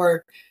much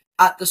work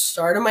at the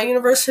start of my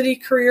university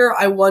career,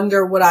 I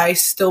wonder, would I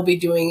still be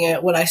doing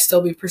it? Would I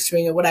still be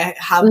pursuing it? Would I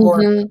have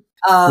more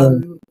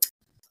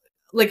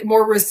like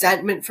more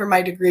resentment for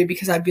my degree,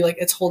 because I'd be like,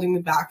 it's holding me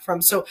back from.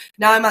 So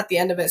now I'm at the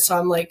end of it. So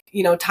I'm like,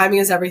 you know, timing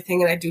is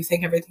everything. And I do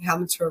think everything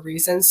happens for a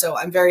reason. So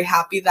I'm very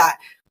happy that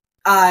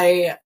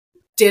I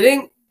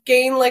didn't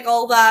gain like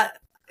all that,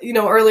 you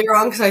know, earlier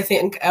on, because I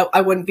think I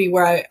wouldn't be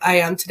where I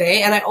am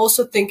today. And I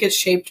also think it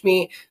shaped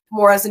me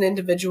more as an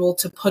individual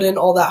to put in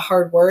all that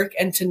hard work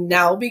and to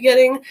now be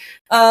getting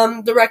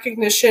the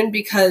recognition,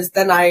 because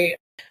then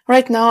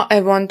Right now,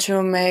 I want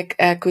to make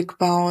a quick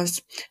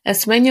pause.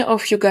 As many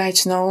of you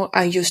guys know,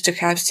 I used to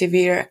have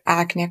severe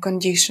acne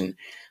condition.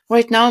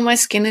 Right now, my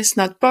skin is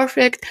not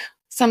perfect,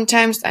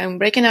 Sometimes I'm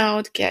breaking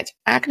out, get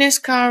acne,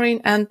 scarring,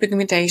 and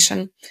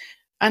pigmentation,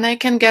 and I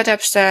can get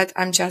upset.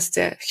 I'm just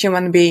a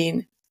human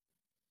being.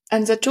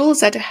 And the tool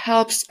that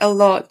helps a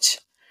lot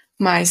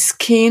my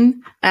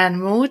skin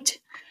and mood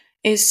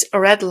is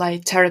red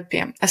light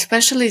therapy,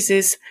 especially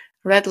this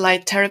red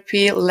light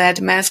therapy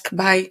LED mask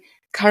by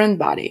Current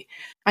Body.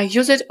 I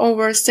use it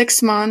over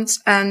 6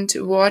 months, and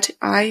what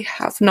I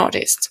have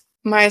noticed,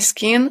 my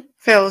skin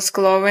feels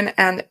glowing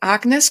and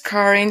acne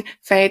scarring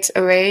fades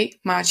away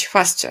much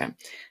faster.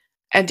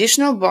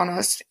 Additional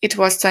bonus, it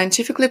was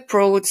scientifically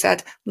proved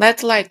that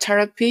LED light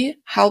therapy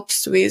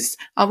helps with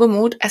our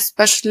mood,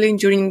 especially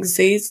during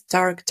these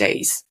dark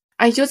days.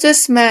 I use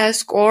this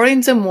mask or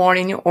in the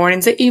morning or in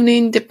the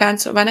evening,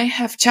 depends on when I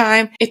have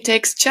time. It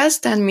takes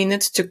just 10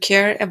 minutes to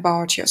care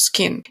about your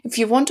skin. If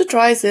you want to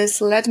try this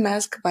LED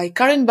mask by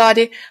Current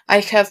Body,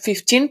 I have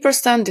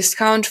 15%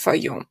 discount for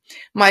you.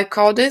 My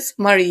code is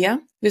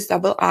Maria with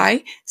double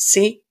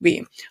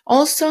ICB.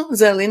 Also,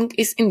 the link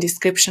is in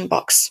description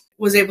box.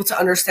 Was able to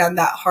understand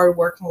that hard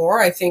work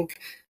more. I think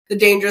the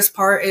dangerous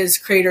part is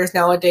creators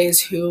nowadays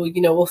who,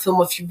 will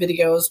film a few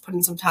videos, put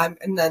in some time,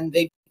 and then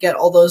they get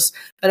all those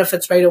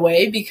benefits right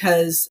away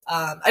because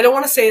I don't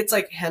want to say it's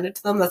like handed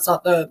to them. That's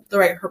not the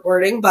right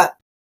wording, but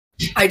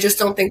I just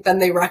don't think then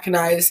they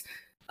recognize.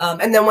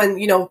 And then when,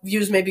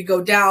 views maybe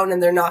go down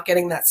and they're not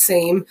getting that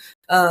same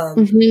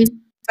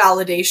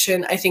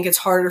validation, I think it's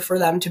harder for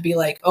them to be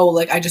like, oh,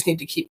 like I just need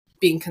to keep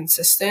being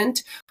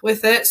consistent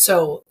with it.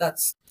 So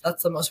that's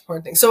the most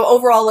important thing. So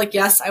overall, like,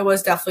 yes, I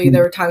was definitely,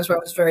 there were times where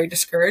I was very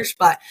discouraged,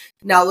 but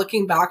now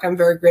looking back, I'm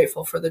very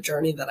grateful for the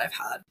journey that I've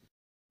had.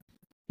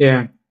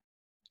 Yeah.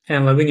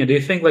 And Lavinia, do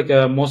you think like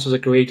most of the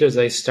creators,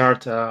 they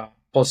start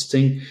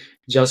posting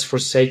just for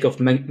sake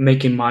of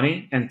making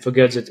money and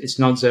forget that it's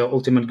not the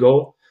ultimate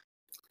goal?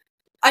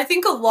 I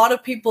think a lot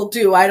of people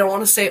do. I don't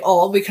want to say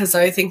all because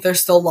I think there's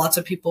still lots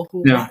of people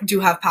who do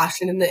have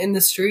passion in the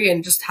industry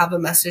and just have a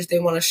message they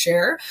want to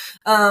share.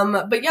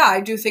 But yeah, I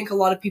do think a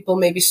lot of people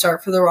maybe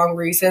start for the wrong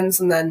reasons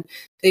and then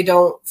they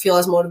don't feel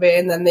as motivated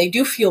and then they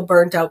do feel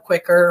burnt out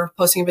quicker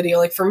posting a video.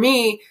 Like for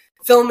me,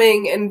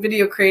 filming and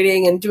video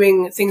creating and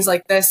doing things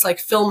like this, like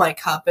fill my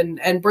cup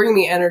and bring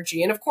me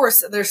energy. And of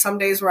course, there's some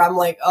days where I'm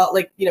like,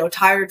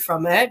 tired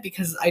from it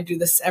because I do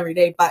this every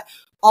day. But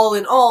all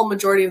in all,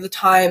 majority of the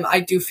time, I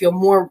do feel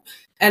more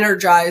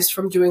energized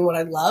from doing what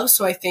I love.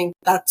 So I think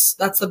that's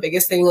the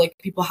biggest thing. Like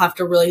people have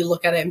to really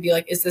look at it and be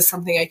like, is this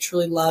something I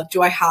truly love?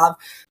 Do I have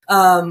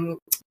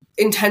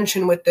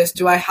intention with this?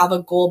 Do I have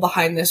a goal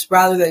behind this?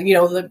 Rather than,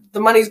 the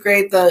money's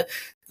great, the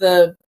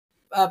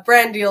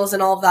brand deals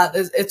and all of that,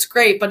 it's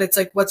great, but it's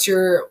like, what's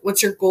your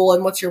goal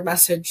and what's your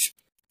message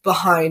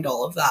behind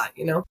all of that,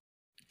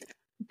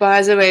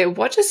 By the way,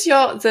 what is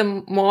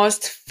the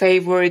most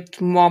favorite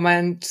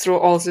moment through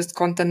all this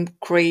content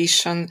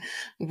creation,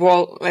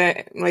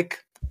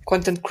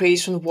 content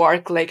creation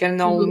work? Like, I don't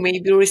know,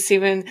 maybe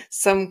receiving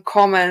some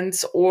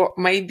comments or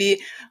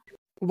maybe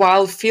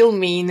while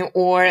filming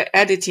or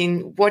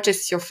editing. What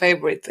is your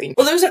favorite thing?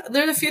 Well, there's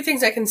a few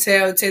things I can say.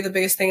 I would say the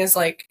biggest thing is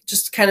like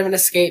just kind of an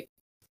escape.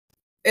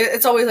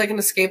 It's always like an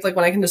escape, like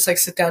when I can just like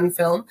sit down and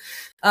film.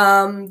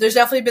 There's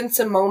definitely been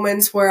some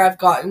moments where I've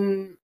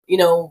gotten,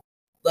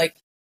 like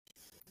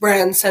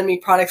brands send me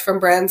products from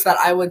brands that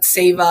I would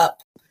save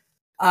up.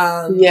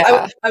 I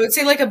would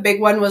say like a big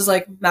one was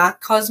like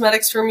MAC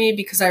Cosmetics for me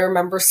because I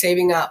remember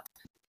saving up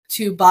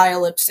to buy a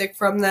lipstick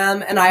from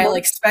them and I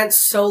like spent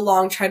so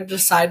long trying to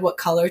decide what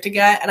color to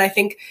get. And I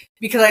think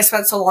because I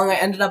spent so long, I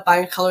ended up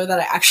buying a color that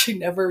I actually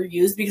never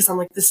used because I'm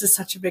like, this is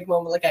such a big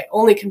moment. Like I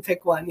only can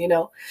pick one,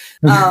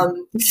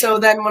 So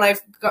then when I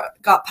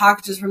got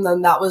packages from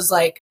them, that was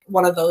like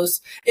one of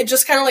those, it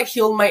just kind of like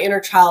healed my inner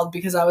child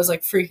because I was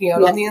like freaking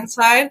out on the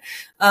inside.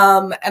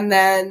 And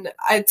then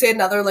I'd say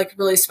another like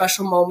really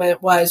special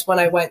moment was when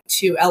I went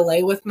to LA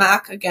with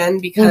Mac again,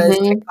 because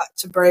I got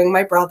to bring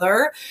my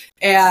brother,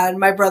 and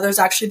my brother's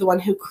actually the one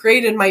who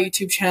created my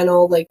YouTube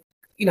channel, like,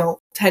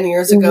 10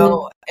 years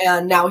ago.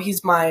 And now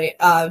he's my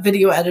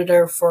video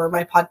editor for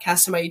my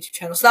podcast and my YouTube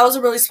channel. So that was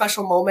a really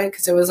special moment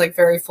because it was like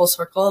very full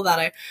circle that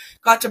I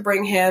got to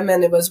bring him,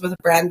 and it was with a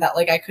brand that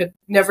like I could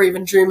never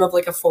even dream of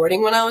like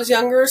affording when I was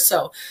younger.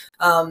 So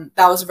that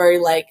was a very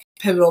like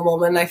pivotal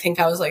moment. I think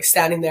I was like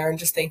standing there and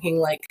just thinking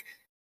like,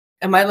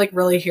 am I like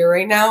really here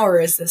right now, or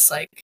is this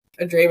like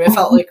a dream? It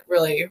felt like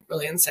really,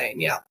 really insane.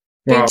 Yeah.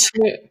 Wow.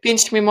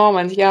 Pinch me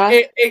moment.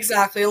 Yeah.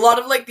 Exactly. A lot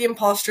of like the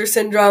imposter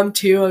syndrome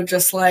too, of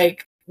just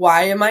like,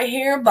 why am I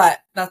here? But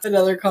that's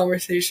another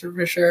conversation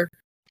for sure.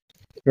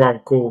 Wow,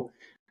 cool.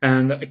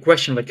 And a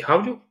question, like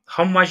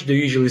how much do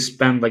you usually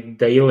spend like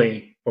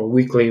daily or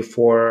weekly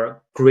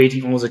for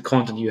creating all the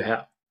content you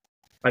have,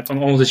 like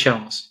on all the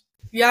channels?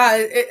 Yeah,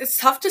 it's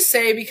tough to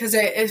say because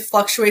it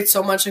fluctuates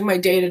so much. Like my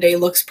day-to-day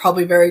looks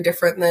probably very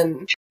different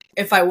than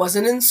if I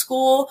wasn't in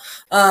school.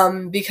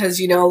 Because,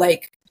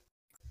 like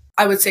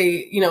I would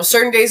say,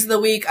 certain days of the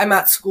week I'm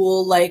at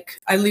school, like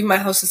I leave my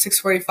house at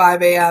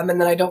 6:45 a.m. and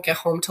then I don't get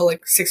home till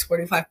like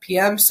 6:45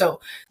 p.m.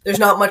 So there's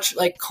not much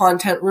like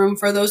content room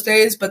for those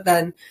days. But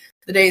then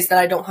the days that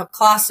I don't have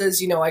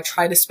classes, you know, I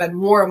try to spend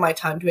more of my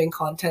time doing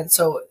content.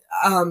 So,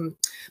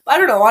 I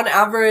don't know, on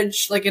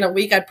average, like in a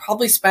week, I'd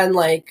probably spend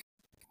like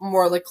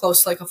more like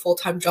close to like a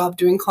full-time job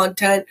doing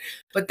content.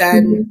 But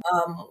then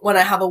when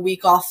I have a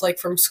week off like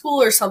from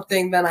school or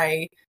something, then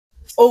I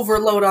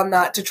overload on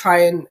that to try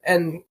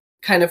and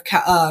kind of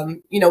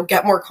you know,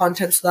 get more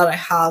content so that I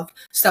have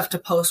stuff to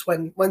post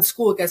when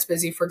school gets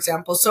busy, for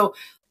example. So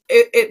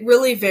it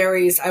really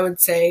varies, I would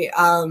say,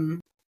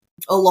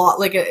 a lot.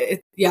 Like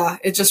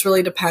it just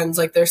really depends.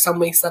 Like there's some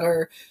weeks that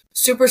are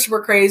super,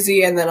 super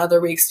crazy, and then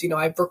other weeks, you know,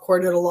 I've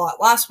recorded a lot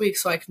last week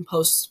so I can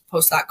post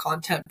that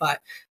content.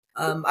 But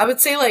I would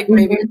say like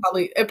maybe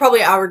it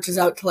probably averages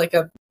out to like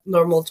a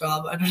normal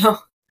job. I don't know.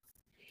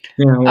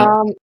 Yeah.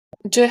 Well,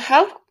 Do you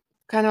have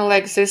kind of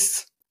like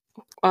this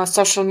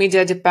social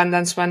media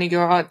dependence when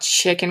you're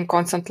checking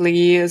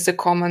constantly the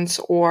comments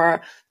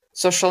or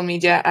social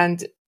media?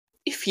 And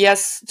if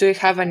yes, do you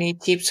have any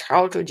tips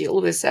how to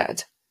deal with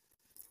that?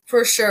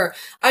 For sure.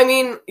 I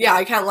mean, yeah,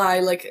 I can't lie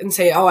like and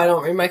say, oh, I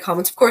don't read my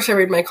comments. Of course I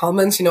read my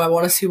comments. You know, I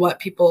want to see what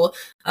people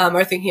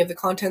are thinking of the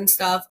content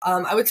stuff.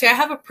 I would say I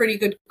have a pretty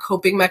good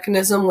coping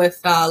mechanism with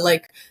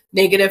like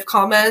negative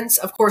comments.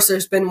 Of course,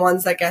 there's been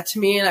ones that get to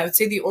me, and I would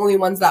say the only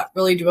ones that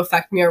really do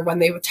affect me are when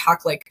they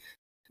attack like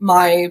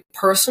my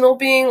personal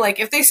being. Like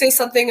if they say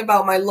something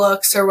about my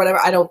looks or whatever,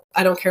 I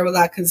don't care about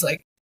that because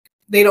like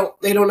they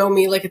don't know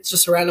me, like it's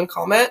just a random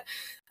comment.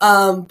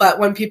 But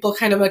when people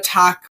kind of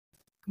attack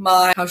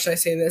how should I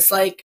say this?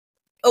 Like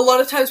a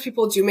lot of times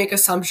people do make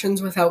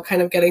assumptions without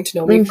kind of getting to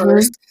know me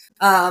first.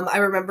 I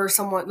remember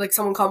someone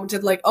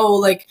commented like, oh,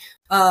 like,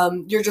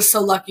 you're just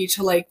so lucky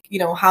to like, you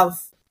know, have,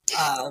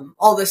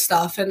 all this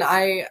stuff. And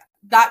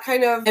that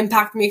kind of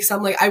impacted me because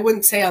I'm like, I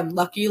wouldn't say I'm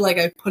lucky. Like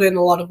I put in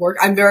a lot of work.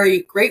 I'm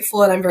very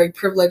grateful and I'm very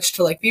privileged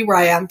to like be where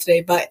I am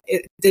today, but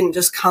it didn't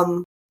just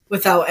come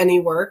without any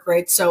work,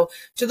 right? So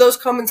to those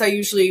comments, I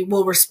usually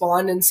will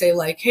respond and say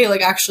like, hey,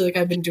 like actually, like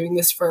I've been doing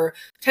this for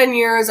 10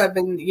 years. I've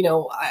been, you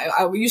know,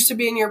 I used to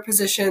be in your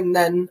position.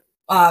 Then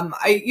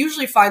I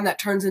usually find that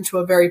turns into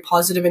a very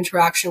positive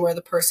interaction where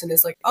the person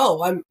is like,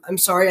 oh, I'm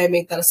sorry I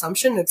made that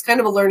assumption. It's kind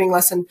of a learning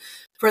lesson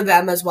for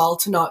them as well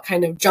to not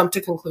kind of jump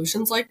to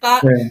conclusions like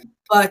that. Yeah.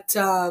 But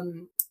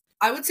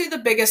I would say the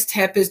biggest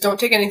tip is don't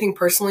take anything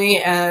personally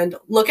and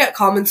look at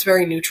comments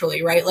very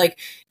neutrally, right? Like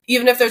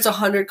even if there's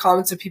 100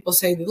 comments of people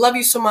saying they love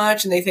you so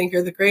much and they think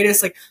you're the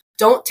greatest, like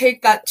don't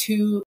take that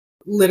too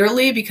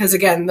literally because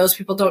again, those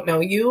people don't know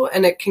you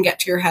and it can get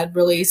to your head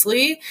really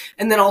easily.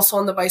 And then also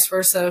on the vice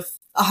versa, if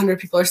 100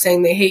 people are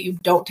saying they hate you,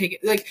 don't take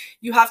it. Like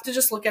you have to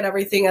just look at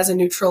everything as a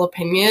neutral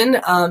opinion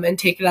and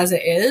take it as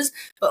it is,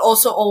 but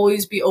also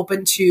always be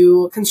open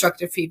to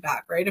constructive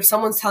feedback, right? If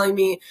someone's telling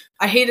me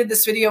I hated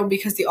this video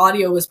because the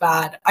audio was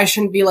bad, I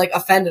shouldn't be like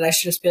offended. I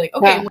should just be like,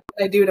 okay, what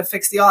can I do to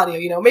fix the audio?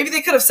 You know, maybe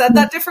they could have said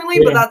that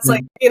differently, but that's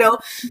like, you know,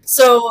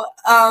 so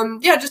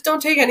just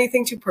don't take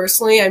anything too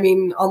personally. I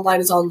mean, online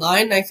is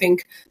online. I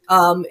think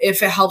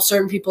if it helps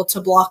certain people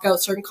to block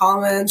out certain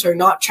comments or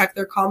not check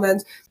their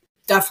comments,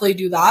 definitely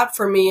do that.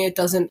 For me, it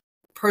doesn't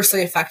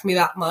personally affect me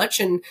that much.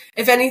 And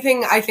if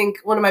anything, I think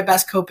one of my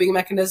best coping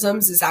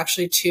mechanisms is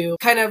actually to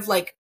kind of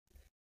like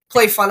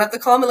play fun at the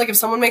comment. Like if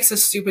someone makes a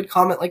stupid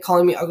comment, like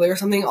calling me ugly or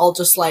something, I'll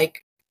just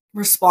like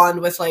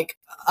respond with like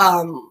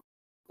a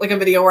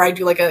video where I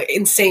do like an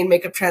insane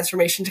makeup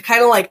transformation to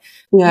kind of like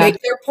make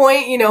their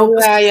point, you know,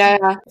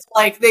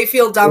 like they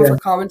feel dumb for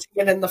commenting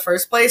it in the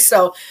first place.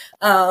 So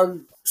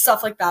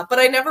stuff like that. But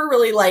I never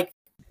really like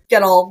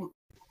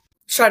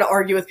try to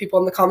argue with people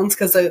in the comments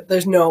because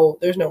there's no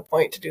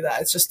point to do that.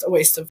 It's just a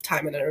waste of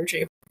time and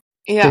energy.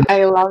 Yeah,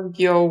 I love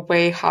your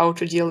way how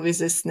to deal with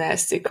this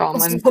nasty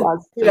comment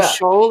to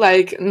show,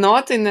 like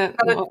not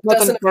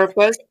on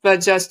purpose, but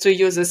just to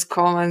use these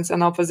comments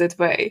an opposite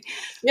way.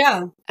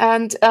 Yeah.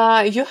 And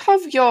you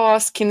have your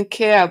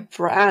skincare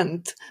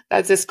brand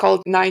that is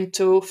called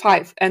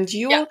 9to5, and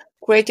you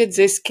created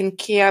this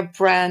skincare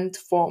brand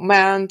for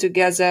men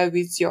together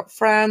with your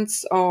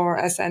friends, or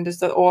as I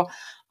understood, or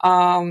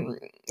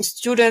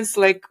students.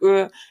 Like,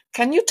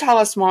 can you tell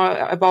us more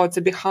about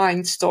the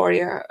behind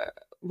story?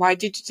 Why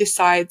did you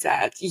decide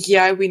that,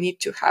 we need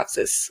to have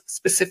this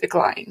specific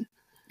line?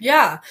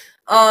 Yeah.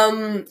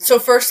 So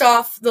first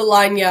off, the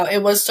line,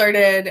 it was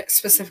started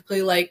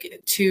specifically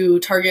like to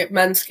target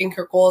men's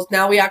skincare goals.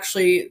 Now we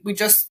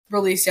just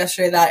released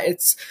yesterday that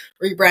it's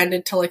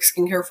rebranded to like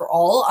skincare for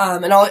all.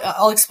 And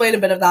I'll explain a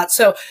bit of that.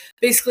 So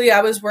basically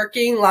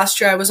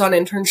last year I was on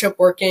internship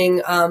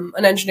working,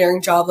 an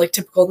engineering job, like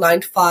typical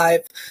 9 to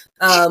 5,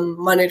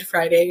 Monday to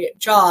Friday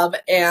job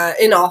and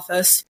in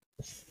office.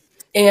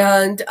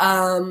 And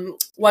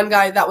one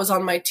guy that was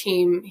on my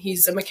team,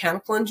 he's a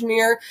mechanical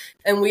engineer,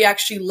 and we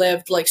actually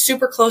lived like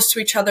super close to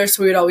each other,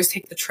 so we would always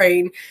take the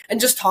train and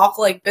just talk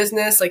like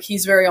business. Like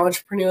he's very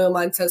entrepreneurial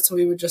mindset, so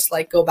we would just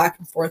like go back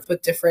and forth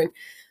with different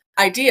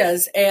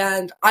ideas.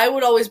 And I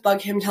would always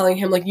bug him, telling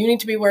him like, you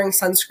need to be wearing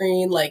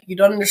sunscreen, like you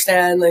don't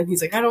understand. And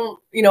he's like, I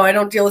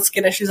don't deal with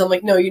skin issues. I'm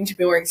like, no, you need to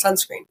be wearing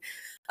sunscreen.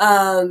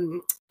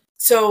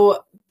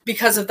 So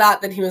because of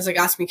that, then he was like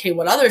asking me, okay,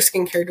 what other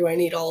skincare do I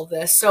need, all of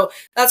this? So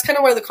that's kind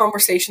of where the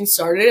conversation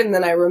started. And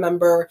then I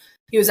remember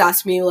he was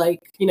asking me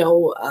like,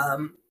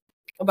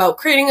 about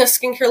creating a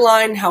skincare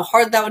line, how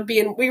hard that would be.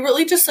 And we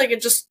really just like,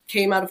 it just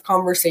came out of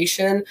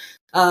conversation.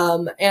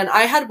 And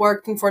I had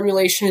worked in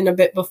formulation a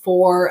bit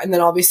before. And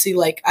then obviously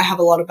like I have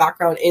a lot of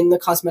background in the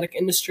cosmetic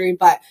industry,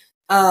 but,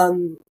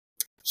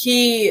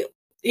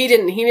 he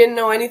didn't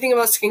know anything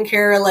about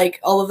skincare, like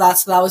all of that.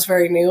 So that was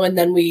very new. And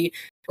then we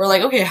were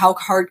like, okay, how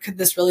hard could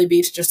this really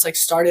be to just like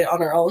start it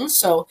on our own?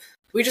 So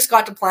we just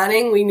got to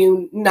planning. We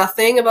knew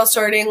nothing about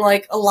starting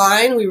like a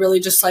line. We really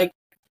just like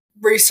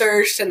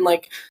researched and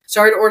like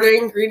started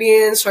ordering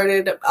ingredients,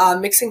 started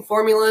mixing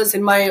formulas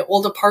in my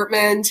old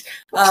apartment.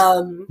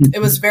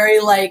 It was very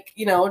like,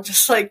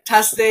 just like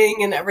testing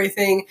and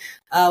everything.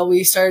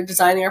 We started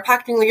designing our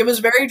packaging. Like it was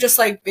very just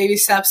like baby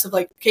steps of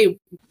like, okay,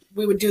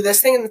 we would do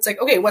this thing and it's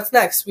like, okay, what's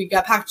next? We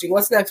got packaging.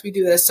 What's next? We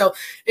do this. So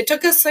it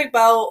took us like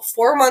about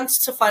 4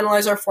 months to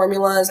finalize our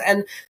formulas.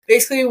 And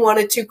basically we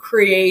wanted to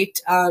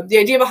create, the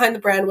idea behind the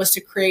brand was to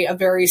create a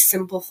very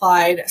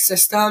simplified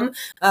system.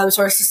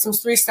 So our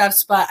system's 3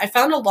 steps, but I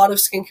found a lot of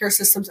skincare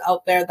systems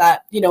out there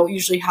that,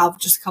 usually have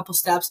just a couple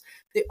steps.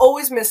 They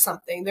always miss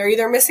something. They're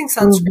either missing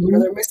sunscreen or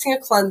they're missing a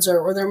cleanser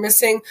or they're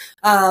missing,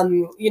 a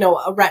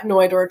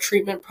retinoid or a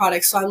treatment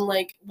product. So I'm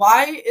like,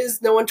 why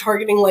is no one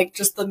targeting like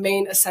just the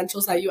main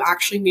essentials that you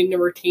actually need in a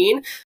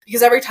routine?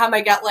 Because every time I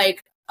get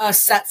like a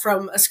set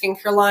from a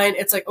skincare line,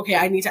 it's like, okay,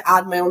 I need to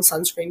add my own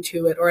sunscreen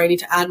to it, or I need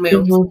to add my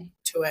own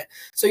to it.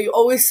 So you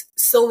always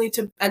still need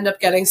to end up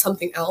getting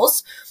something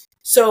else.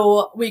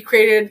 So we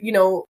created,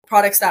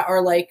 products that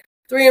are like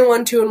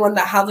 3-in-1, 2-in-1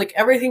 that have like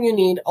everything you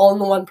need all in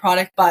the one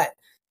product, but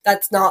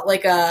that's not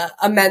like a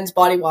men's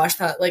body wash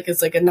that like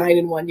is like a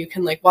 9-in-1. You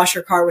can like wash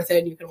your car with it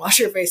and you can wash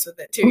your face with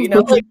it too,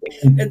 like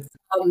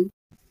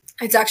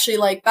it's actually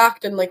like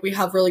backed and like we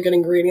have really good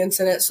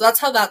ingredients in it. So that's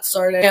how that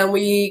started. And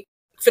we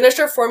finished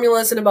our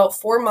formulas in about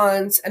 4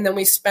 months. And then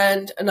we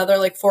spent another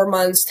like 4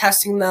 months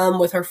testing them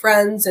with our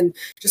friends and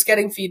just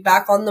getting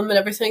feedback on them and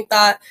everything like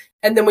that.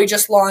 And then we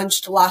just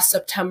launched last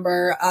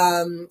September,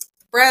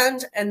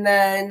 brand. And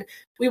then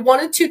we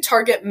wanted to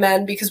target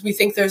men because we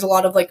think there's a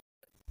lot of like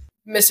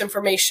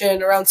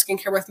misinformation around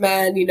skincare with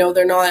men.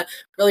 They're not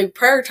really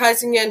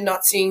prioritizing it and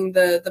not seeing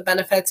the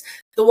benefits.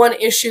 The one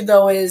issue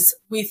though is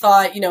we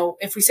thought,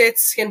 if we say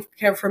it's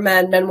skincare for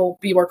men will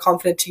be more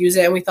confident to use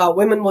it. And we thought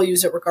women will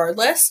use it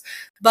regardless.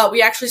 But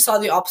we actually saw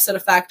the opposite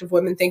effect of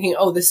women thinking,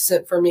 oh, this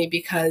isn't for me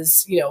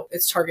because,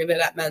 it's targeted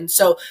at men.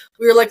 So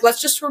we were like,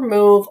 let's just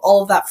remove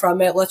all of that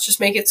from it. Let's just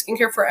make it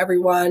skincare for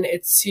everyone.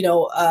 It's,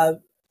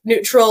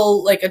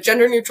 neutral, like a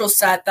gender neutral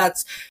set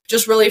that's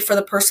just really for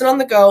the person on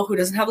the go who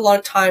doesn't have a lot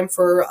of time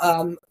for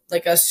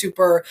like a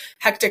super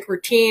hectic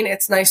routine.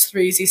 It's nice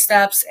 3 easy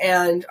steps,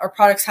 and our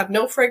products have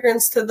no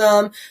fragrance to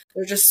them.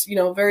 They're just,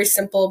 very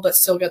simple but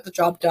still get the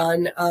job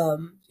done.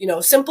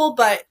 Simple,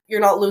 but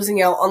you're not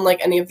losing out on like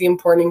any of the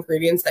important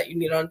ingredients that you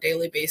need on a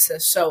daily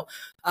basis. So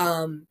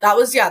that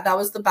was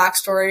the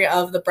backstory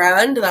of the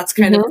brand. That's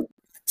kind of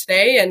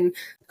today. And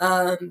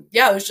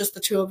it was just the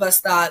two of us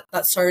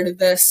that started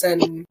this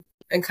and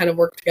kind of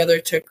work together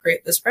to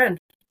create this brand.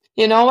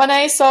 When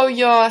I saw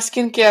your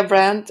skincare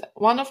brand,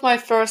 one of my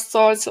first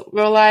thoughts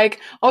were like,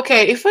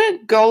 okay, if a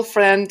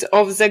girlfriend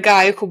of the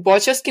guy who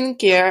bought your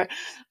skincare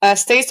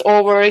stays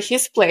over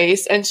his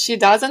place and she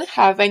doesn't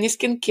have any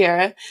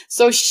skincare,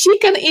 so she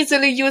can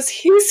easily use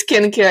his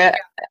skincare.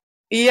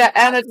 Yeah,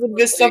 and it would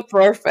be so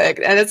perfect.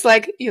 And it's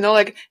like,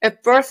 like a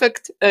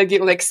perfect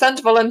gift, like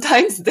St.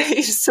 Valentine's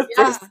Day.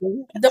 Yeah,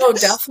 no,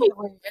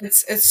 definitely.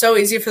 It's so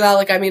easy for that.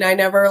 Like, I mean, I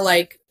never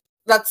like,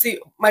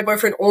 my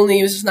boyfriend only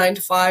uses 9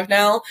 to 5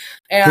 now,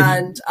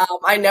 and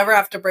I never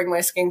have to bring my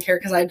skincare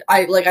because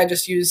I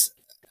just use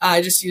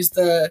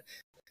the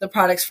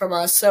products from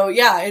us. So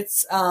yeah,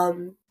 it's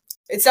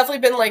definitely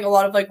been like a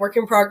lot of like work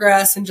in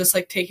progress and just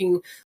like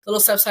taking little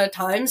steps at a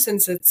time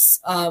since it's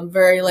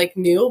very like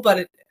new,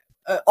 but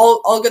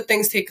all good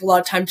things take a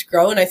lot of time to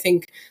grow. And I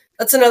think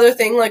that's another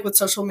thing, like with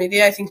social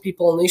media, I think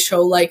people only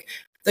show like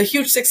the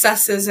huge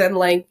successes and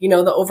like,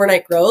 the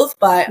overnight growth,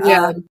 but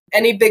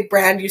any big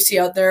brand you see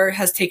out there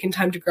has taken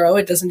time to grow.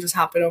 It doesn't just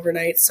happen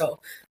overnight. So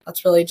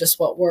that's really just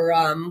what we're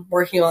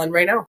working on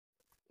right now.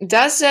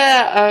 Does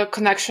a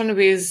connection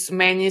with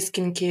many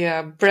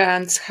skincare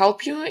brands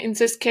help you in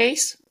this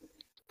case?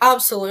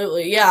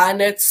 Absolutely. Yeah.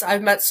 And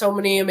I've met so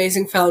many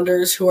amazing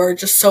founders who are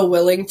just so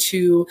willing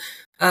to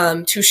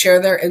share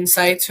their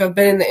insights, who have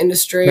been in the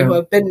industry, who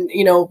have been,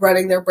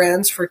 running their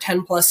brands for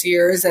 10 plus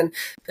years. And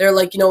they're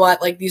like, you know what,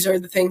 like these are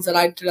the things that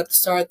I did at the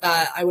start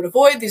that I would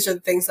avoid. These are the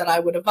things that I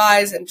would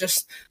advise, and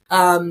just,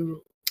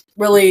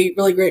 really,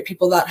 really great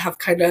people that have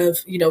kind of,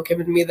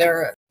 given me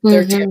their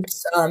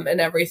tips,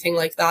 and everything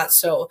like that.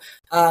 So,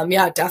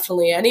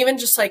 definitely. And even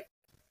just like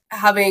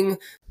having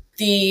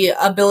the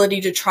ability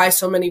to try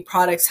so many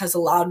products has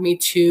allowed me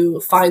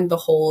to find the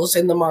holes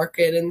in the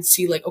market and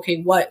see like,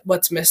 okay,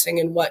 what's missing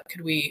and what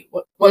could we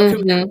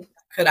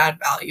could add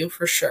value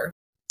for sure.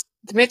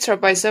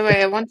 Dmitra, by the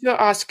way, I want to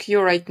ask you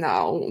right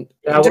now.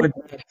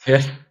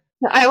 Yeah,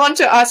 I want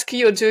to ask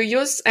you, do you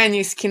use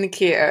any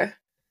skincare?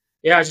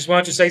 Yeah, I just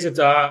wanted to say that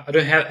I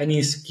don't have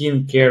any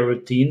skincare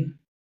routine,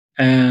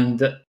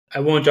 and I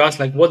want to ask,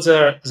 like, what's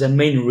the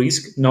main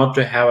risk not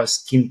to have a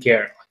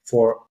skincare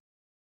for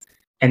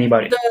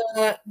anybody?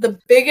 The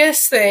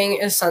biggest thing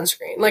is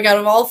sunscreen. Like out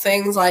of all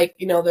things, like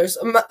there's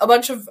a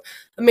bunch of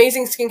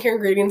amazing skincare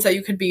ingredients that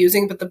you could be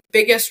using, but the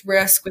biggest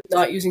risk with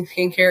not using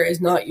skincare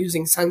is not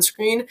using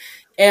sunscreen.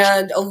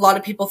 And a lot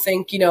of people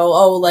think,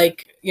 oh,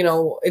 like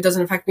it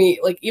doesn't affect me.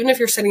 Like even if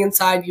you're sitting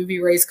inside,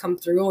 UV rays come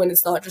through, and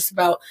it's not just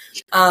about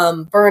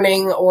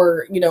burning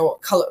or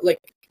color, like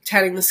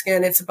tanning the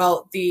skin. It's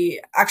about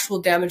the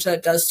actual damage that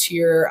it does to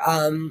your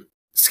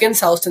skin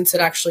cells, since it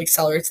actually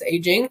accelerates the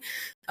aging.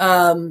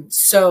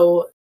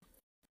 So,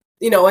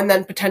 and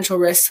then potential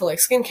risks to like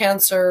skin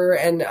cancer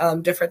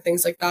and different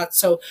things like that.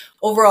 So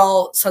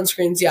overall,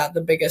 sunscreens, yeah,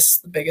 the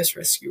biggest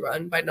risk you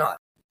run by not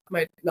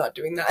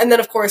doing that. And then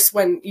of course,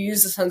 when you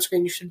use the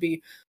sunscreen, you should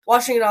be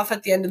washing it off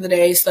at the end of the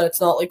day so that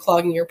it's not like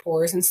clogging your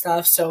pores and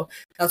stuff. So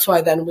that's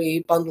why then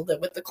we bundled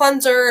it with the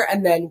cleanser,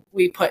 and then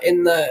we put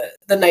in the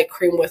night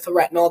cream with the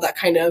retinol that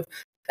kind of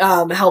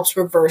helps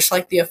reverse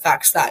like the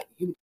effects that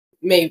you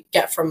may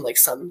get from like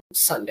some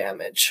sun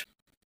damage.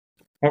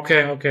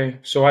 Okay.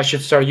 So I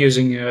should start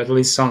using at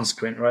least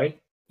sunscreen, right?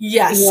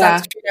 Yes, Yeah.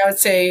 sunscreen, I would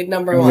say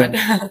number one.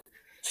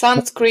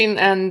 Sunscreen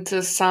and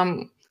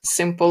some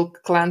simple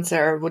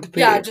cleanser would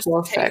be just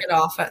perfect. take it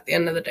off at the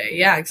end of the day.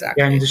 Yeah,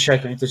 exactly. Yeah, I need to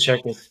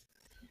check it.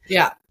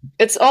 Yeah.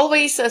 It's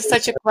always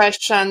such a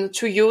question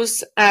to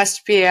use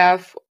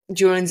SPF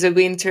during the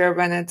winter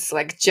when it's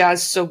like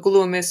just so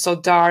gloomy, so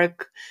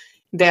dark,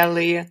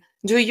 Delhi.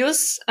 Do you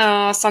use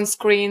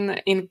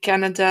sunscreen in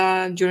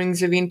Canada during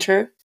the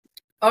winter?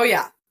 Oh,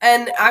 yeah.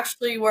 And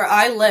actually, where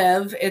I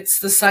live, it's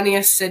the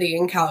sunniest city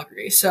in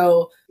Calgary.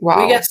 So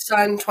we get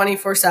sun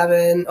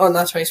 24/7. Oh,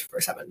 not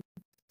 24/7.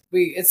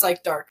 It's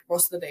like dark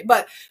most of the day.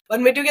 But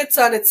when we do get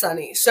sun, it's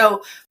sunny.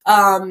 So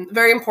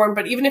very important.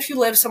 But even if you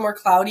live somewhere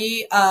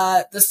cloudy,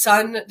 the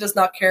sun does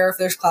not care if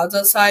there's clouds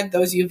outside.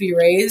 Those UV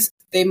rays,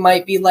 they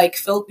might be like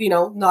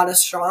not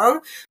as strong,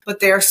 but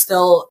they're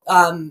still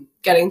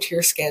getting to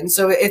your skin.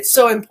 So it's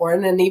so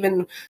important. And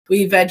even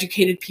we've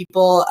educated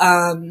people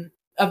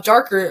of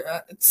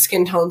darker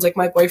skin tones. Like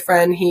my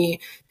boyfriend, he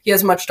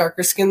has much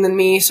darker skin than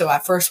me. So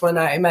at first when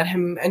I met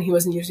him and he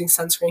wasn't using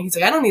sunscreen, he's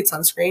like, I don't need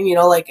sunscreen,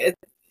 like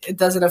it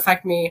doesn't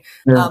affect me.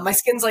 Yeah. My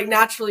skin's like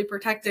naturally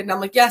protected. And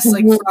I'm like, yes,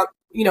 like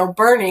from,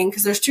 burning,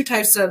 because there's two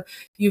types of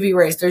UV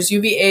rays. There's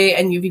UVA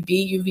and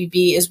UVB.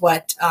 UVB is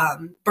what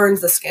burns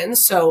the skin.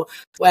 So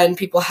when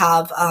people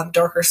have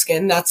darker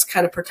skin, that's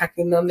kind of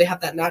protecting them. They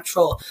have that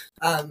natural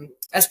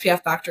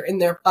SPF factor in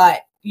there.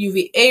 But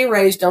UVA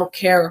rays don't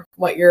care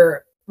what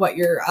your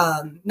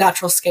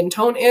natural skin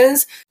tone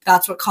is.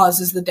 That's what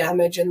causes the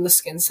damage in the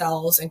skin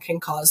cells and can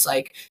cause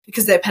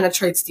because it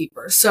penetrates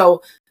deeper.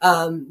 So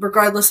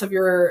regardless of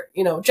your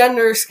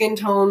gender, skin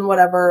tone,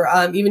 whatever,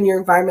 even your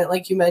environment,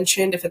 like you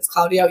mentioned, if it's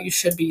cloudy out, you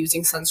should be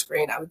using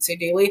sunscreen, I would say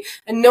daily.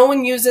 And no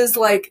one uses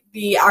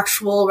the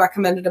actual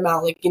recommended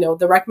amount,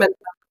 the recommended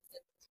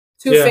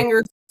two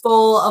fingers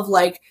full of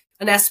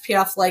an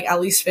SPF at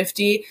least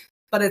 50,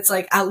 but it's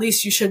at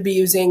least you should be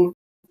using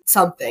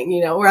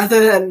something,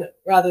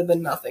 rather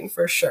than nothing,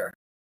 for sure.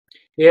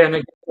 Yeah,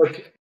 and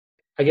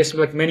I guess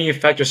many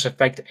factors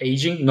affect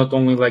aging, not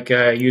only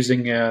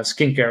using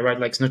skincare, right?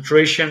 Like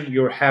nutrition,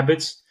 your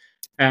habits,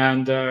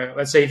 and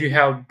let's say if you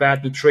have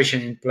bad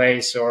nutrition in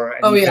place or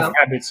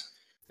habits,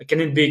 can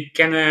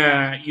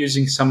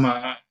using some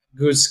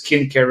good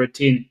skincare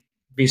routine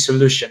be a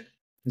solution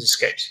in this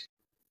case?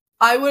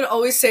 I would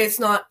always say it's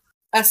not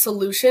a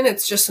solution;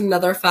 it's just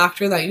another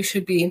factor that you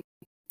should be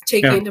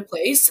taking into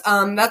place.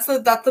 That's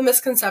the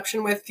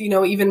misconception with,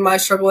 even my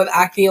struggle with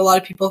acne. A lot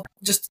of people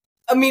just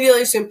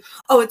immediately assume,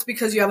 oh, it's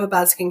because you have a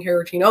bad skincare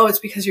routine. Oh, it's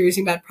because you're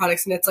using bad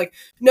products. And it's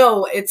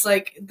no, it's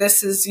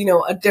this is,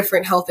 a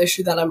different health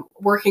issue that I'm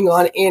working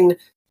on in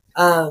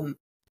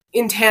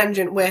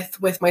tangent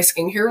with my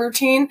skincare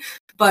routine.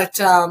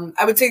 But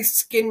I would say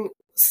skin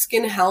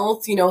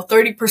health,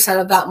 30%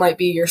 of that might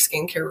be your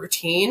skincare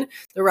routine.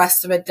 The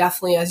rest of it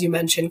definitely, as you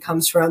mentioned,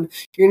 comes from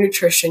your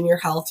nutrition, your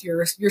health,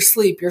 your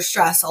sleep, your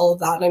stress, all of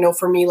that. And I know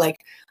for me,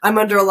 I'm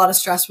under a lot of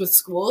stress with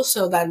school,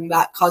 so then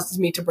that causes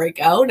me to break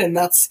out, and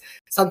that's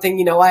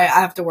something, I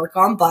have to work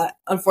on. But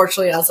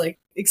unfortunately, as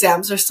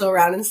exams are still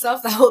around and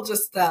stuff, that will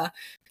just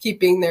keep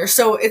being there.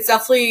 So it's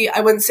definitely,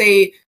 I wouldn't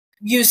say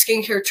use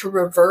skincare to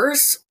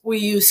reverse. We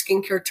use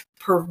skincare to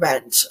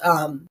prevent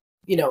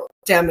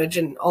damage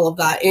and all of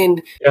that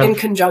in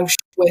conjunction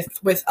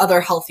with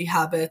other healthy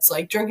habits,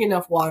 like drinking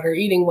enough water,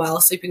 eating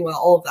well, sleeping well,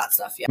 all of that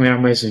stuff. Yeah,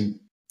 amazing.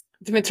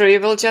 Dimitri, you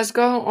will just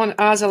go on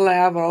other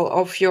level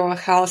of your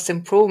health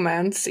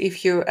improvements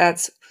if you add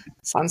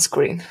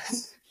sunscreen.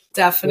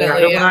 Definitely. I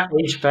don't want to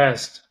age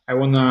fast. I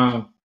want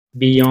to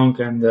be young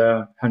and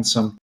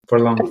handsome for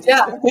long.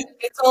 Yeah,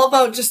 it's all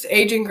about just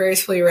aging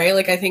gracefully,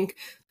 right? I think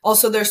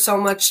also there's so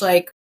much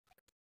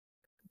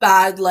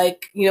bad,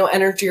 like, you know,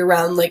 energy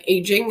around like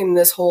aging and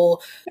this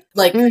whole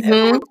like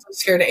everyone's so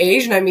scared to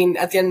age. And I mean,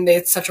 at the end of the day,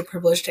 it's such a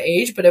privilege to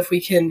age, but if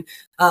we can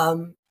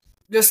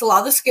just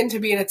allow the skin to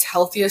be in its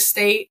healthiest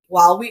state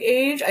while we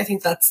age, I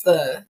think that's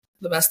the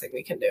best thing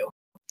we can do.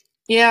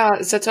 Yeah,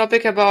 the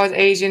topic about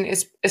aging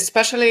is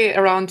especially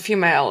around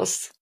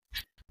females.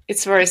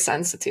 It's very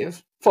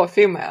sensitive for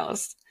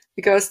females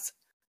because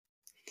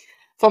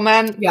for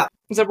men,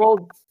 the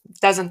world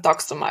doesn't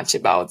talk so much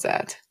about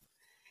that.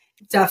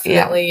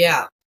 Definitely,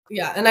 yeah.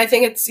 And I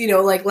think it's, you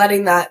know, like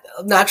letting that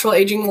natural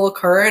aging will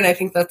occur, and I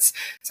think that's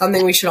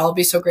something we should all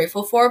be so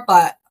grateful for.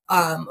 But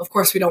of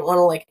course, we don't want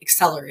to like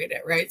accelerate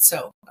it, right?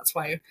 So that's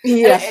why.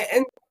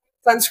 And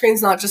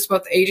sunscreen's not just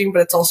about the aging,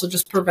 but it's also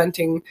just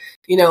preventing,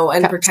 you know,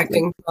 and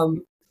protecting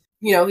from,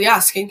 you know,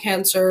 skin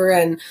cancer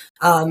and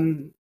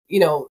you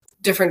know,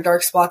 different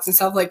dark spots and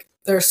stuff. Like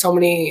there's so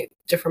many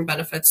different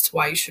benefits to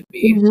why you should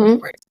be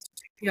right.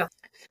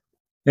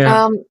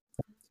 Yeah.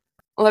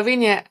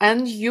 Lavinia,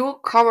 and you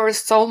cover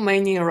so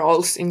many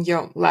roles in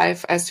your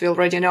life, as we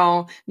already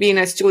know, being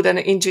a student,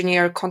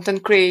 engineer,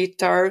 content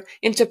creator,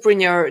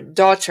 entrepreneur,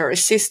 daughter,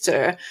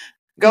 sister,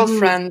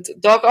 girlfriend,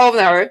 dog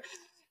owner.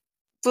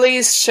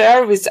 Please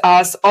share with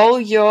us all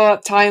your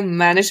time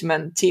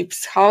management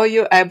tips. How are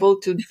you able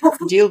to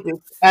deal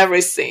with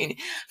everything?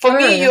 For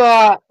me, you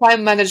are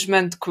time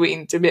management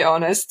queen, to be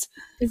honest.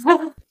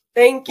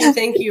 Thank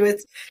you.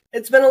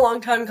 It's been a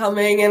long time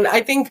coming, and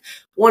I think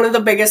one of the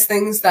biggest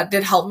things that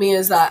did help me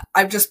is that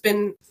I've just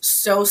been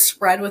so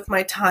spread with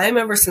my time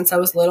ever since I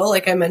was little.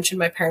 Like I mentioned,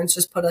 my parents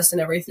just put us in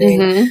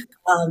everything.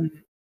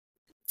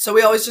 So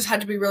we always just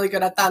had to be really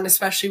good at that, and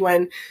especially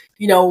when,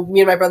 you know,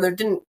 me and my brother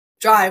didn't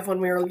drive when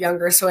we were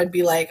younger, so I'd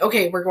be like,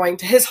 okay, we're going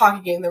to his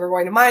hockey game, then we're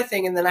going to my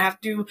thing, and then I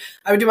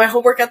would do my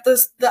homework at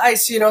the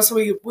ice, you know, so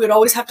we would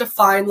always have to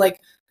find like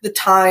the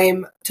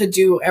time to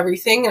do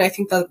everything, and I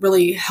think that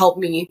really helped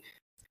me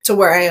to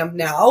where I am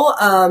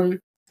now.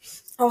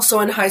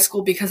 Also in high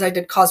school, because I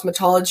did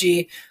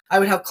cosmetology, I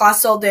would have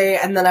class all day,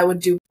 and then I would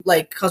do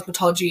like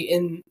cosmetology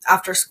in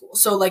after school.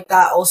 So like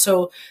that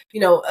also,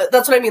 you know,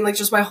 that's what I mean. Like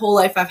just my whole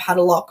life, I've had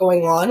a lot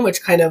going on,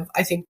 which kind of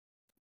I think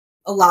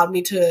allowed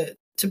me to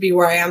be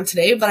where I am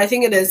today. But I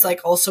think it is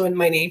like also in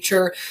my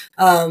nature.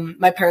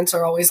 My parents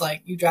are always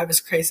like, you drive us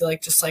crazy,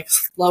 like just like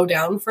slow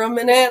down for a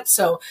minute.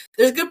 So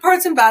there's good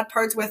parts and bad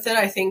parts with it,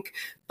 I think.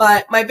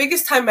 But my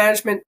biggest time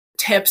management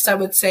tips, I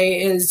would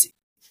say, is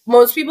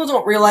most people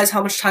don't realize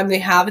how much time they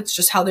have. It's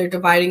just how they're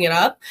dividing it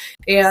up.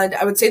 And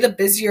I would say the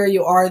busier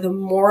you are, the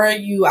more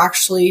you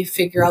actually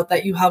figure out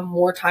that you have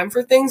more time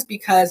for things,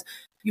 because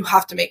you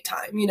have to make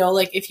time. You know,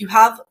 like if you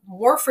have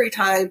more free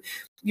time,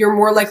 you're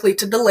more likely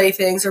to delay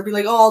things or be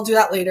like, oh, I'll do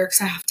that later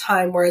because I have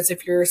time. Whereas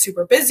if you're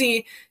super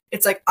busy,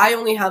 it's like, I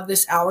only have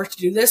this hour to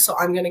do this, so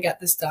I'm going to get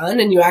this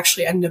done. And you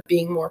actually end up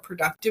being more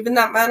productive in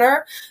that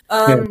manner.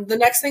 The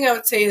next thing I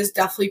would say is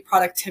definitely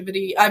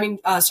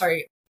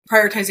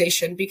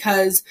prioritization,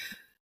 because,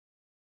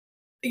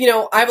 you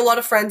know, I have a lot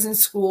of friends in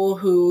school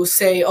who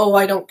say, oh,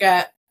 I don't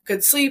get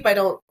good sleep.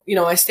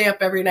 I stay up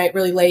every night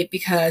really late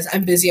because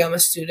I'm busy. I'm a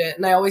student.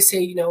 And I always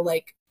say, you know,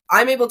 like,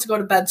 I'm able to go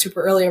to bed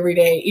super early every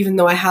day, even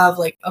though I have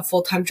like a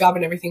full-time job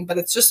and everything, but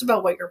it's just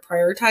about what you're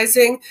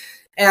prioritizing.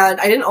 And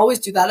I didn't always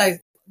do that.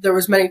 There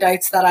was many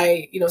nights that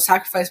I, you know,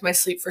 sacrificed my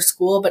sleep for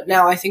school, but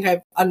now I think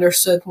I've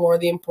understood more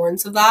the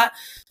importance of that.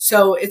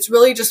 So it's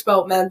really just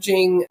about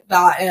managing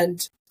that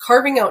and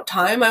carving out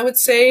time, I would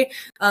say.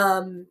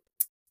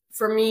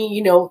 For me,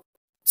 you know,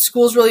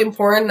 school's really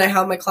important and I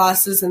have my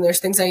classes and there's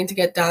things I need to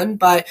get done,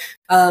 but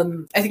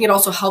I think it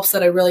also helps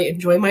that I really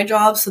enjoy my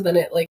job, so then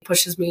it like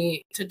pushes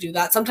me to do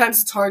that.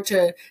 Sometimes it's hard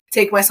to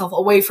take myself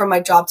away from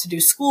my job to do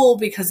school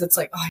because it's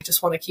like, oh, I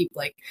just want to keep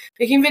like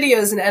making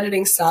videos and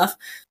editing stuff.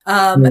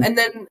 And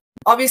then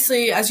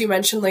obviously, as you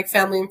mentioned, like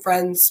family and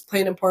friends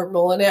play an important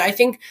role in it. I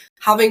think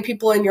having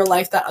people in your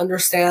life that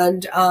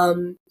understand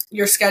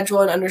your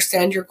schedule and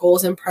understand your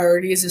goals and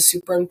priorities is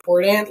super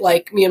important.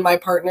 Like me and my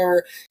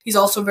partner, he's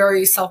also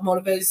very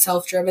self-motivated,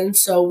 self-driven.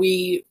 So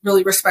we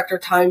really respect our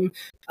time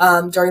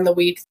during the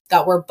week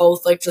that we're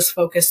both like just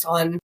focused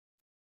on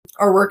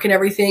our work and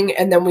everything.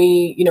 And then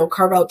we, you know,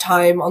 carve out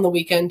time on the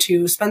weekend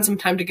to spend some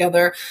time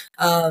together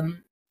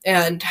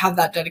and have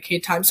that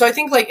dedicated time. So I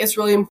think like it's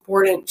really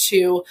important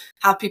to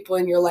have people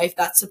in your life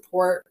that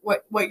support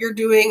what you're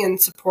doing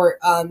and support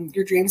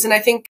your dreams. And I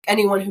think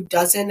anyone who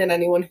doesn't, and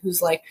anyone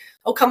who's like,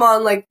 oh, come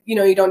on, like, you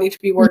know, you don't need to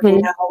be working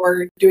now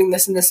or doing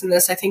this and this and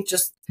this. I think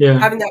just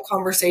having that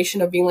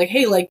conversation of being like,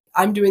 hey, like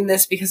I'm doing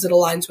this because it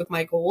aligns with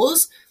my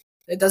goals.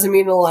 It doesn't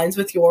mean it aligns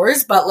with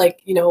yours, but like,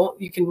 you know,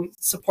 you can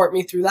support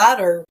me through that,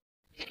 or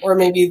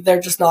maybe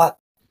they're just not,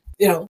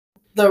 you know,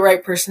 the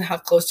right person to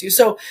have close to you.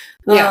 So,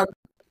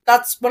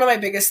 that's one of my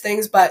biggest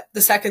things. But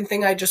the second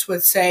thing I just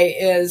would say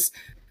is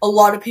a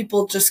lot of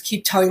people just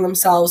keep telling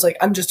themselves like,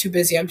 I'm just too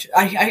busy.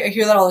 I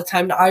hear that all the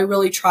time. I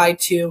really try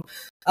to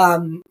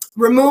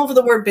remove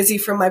the word busy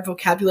from my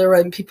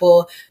vocabulary. And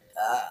people,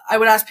 I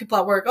would ask people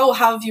at work, oh,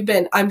 how have you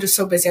been? I'm just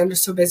so busy.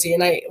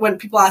 And when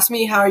people ask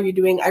me, how are you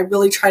doing? I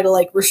really try to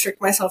like restrict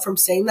myself from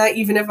saying that,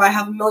 even if I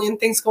have a million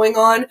things going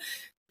on,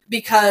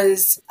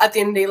 because at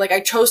the end of the day, like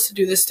I chose to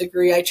do this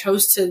degree, I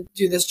chose to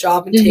do this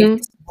job and take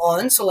this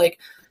on. So like,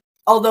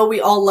 although we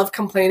all love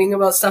complaining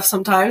about stuff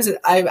sometimes,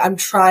 I'm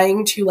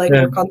trying to like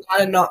work on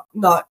that and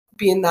not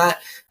be in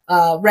that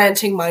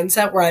ranting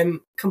mindset where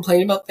I'm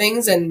complaining about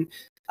things. And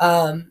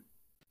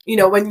you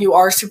know, when you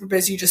are super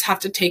busy, you just have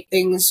to take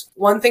things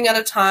one thing at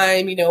a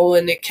time, you know,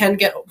 and it can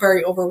get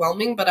very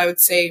overwhelming. But I would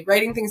say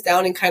writing things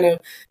down and kind of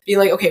being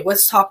like, okay,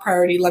 what's top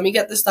priority? Let me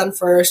get this done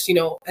first, you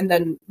know, and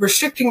then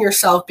restricting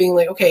yourself, being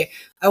like, okay,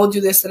 I will do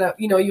this. And,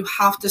 you know, you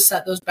have to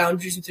set those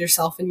boundaries with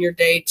yourself in your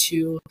day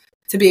to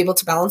be able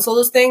to balance all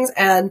those things.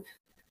 And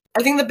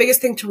I think the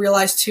biggest thing to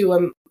realize too,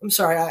 I'm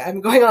sorry, I'm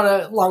going on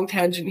a long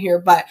tangent here,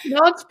 but no,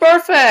 it's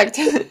perfect.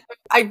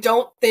 I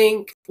don't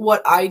think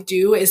what I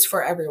do is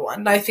for everyone.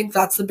 And I think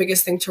that's the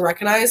biggest thing to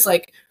recognize.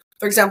 Like,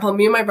 for example,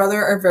 me and my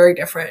brother are very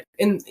different.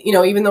 And, you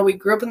know, even though we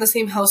grew up in the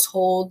same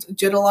household,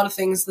 did a lot of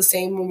things the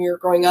same when we were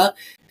growing up,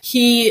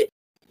 he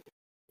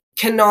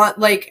cannot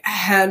like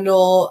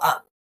handle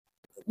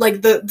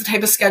like the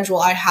type of schedule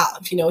I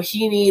have. You know,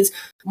 he needs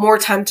more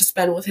time to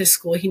spend with his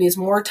school. He needs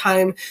more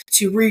time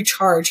to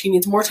recharge. He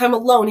needs more time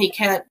alone.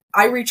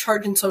 I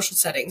recharge in social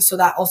settings. So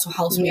that also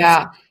helps me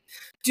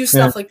do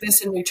stuff like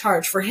this and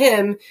recharge. For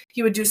him,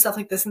 he would do stuff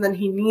like this and then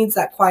he needs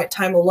that quiet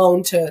time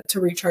alone to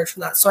recharge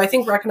from that. So I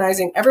think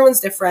recognizing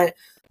everyone's different.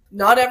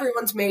 Not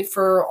everyone's made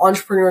for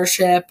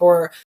entrepreneurship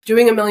or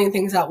doing a million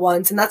things at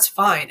once, and that's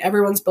fine.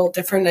 Everyone's built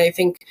different. And I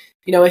think,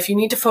 you know, if you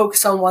need to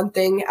focus on one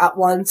thing at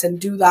once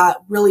and do that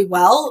really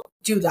well,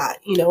 do that.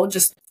 You know,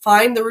 just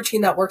find the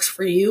routine that works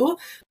for you,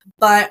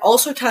 but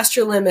also test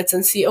your limits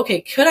and see, okay,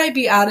 could I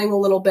be adding a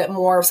little bit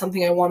more of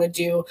something I want to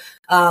do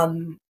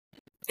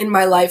in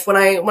my life? When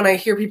I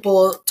hear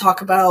people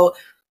talk about,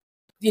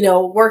 you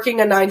know,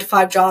 working a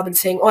 9-to-5 job and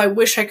saying, oh, I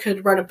wish I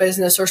could run a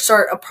business or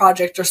start a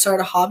project or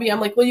start a hobby. I'm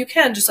like, well, you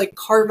can just like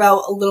carve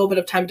out a little bit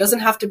of time. It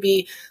doesn't have to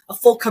be a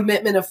full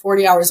commitment of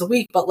 40 hours a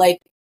week, but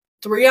like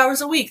 3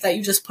 hours a week that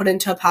you just put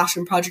into a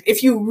passion project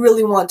if you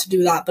really want to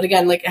do that. But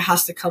again, like it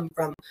has to come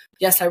from,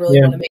 yes, I really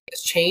want to make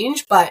this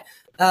change. But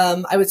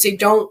I would say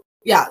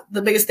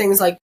the biggest thing is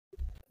like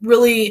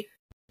really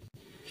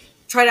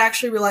try to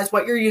actually realize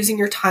what you're using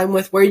your time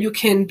with, where you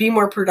can be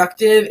more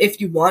productive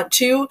if you want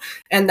to,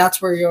 and that's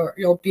where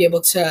you'll be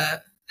able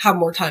to have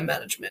more time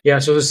management. Yeah,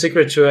 so the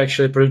secret to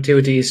actually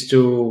productivity is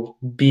to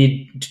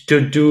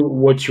do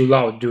what you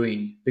love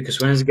doing,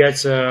 because when it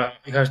gets you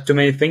have too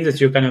many things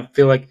that you kind of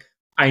feel like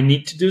I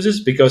need to do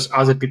this because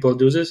other people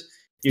do this,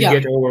 you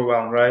get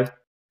overwhelmed, right?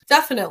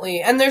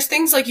 Definitely. And there's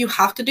things like you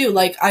have to do.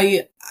 Like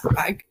I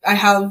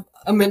have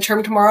a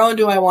midterm tomorrow.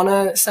 Do I want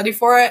to study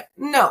for it?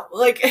 No,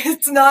 like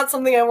it's not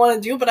something I want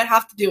to do, but I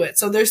have to do it.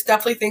 So there's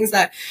definitely things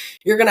that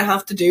you're going to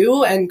have to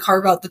do and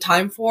carve out the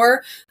time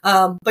for.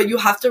 But you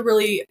have to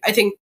really, I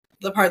think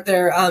the part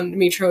there,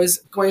 Dimitro, is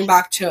going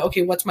back to,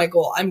 okay, what's my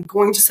goal? I'm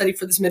going to study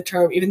for this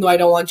midterm, even though I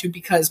don't want to,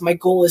 because my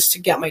goal is to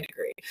get my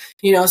degree,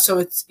 you know? So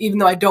it's, even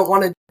though I don't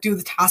want to do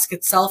the task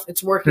itself,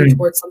 it's working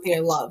towards something I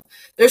love.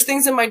 There's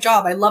things in my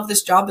job. I love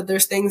this job, but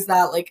there's things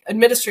that like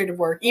administrative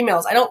work,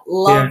 emails. I don't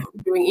love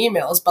doing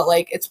emails, but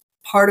like it's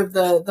part of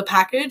the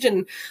package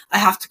and I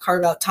have to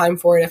carve out time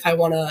for it if I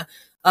want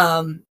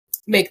to,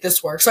 make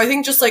this work. So I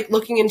think just like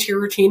looking into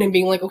your routine and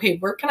being like, okay,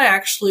 where can I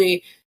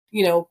actually,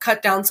 you know,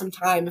 cut down some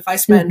time? If I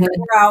spend 4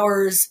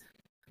 hours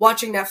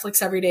watching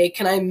Netflix every day,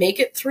 can I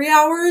make it 3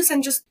 hours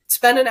and just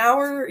spend an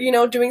hour, you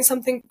know, doing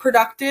something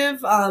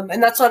productive?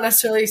 And that's not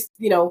necessarily,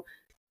 you know,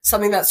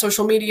 something that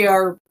social media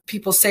or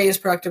people say is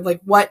productive. Like,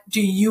 what do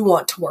you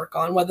want to work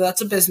on? Whether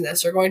that's a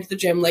business or going to the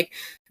gym, like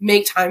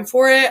make time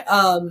for it.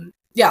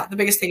 The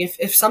biggest thing,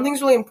 if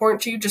something's really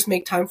important to you, just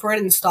make time for it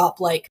and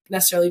stop like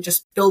necessarily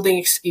just building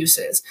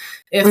excuses.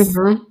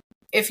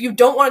 If you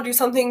don't want to do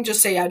something,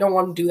 just say, I don't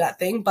want to do that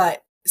thing.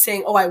 But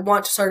saying, oh, I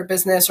want to start a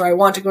business or I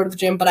want to go to the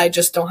gym, but I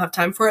just don't have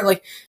time for it.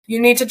 Like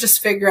you need to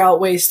just figure out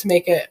ways to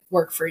make it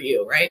work for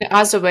you, right?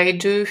 As a way,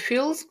 do you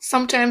feel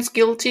sometimes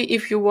guilty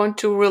if you want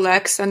to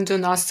relax and do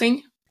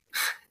nothing?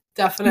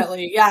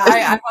 Definitely. Yeah, I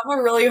have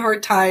a really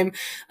hard time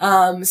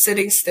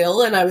sitting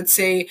still. And I would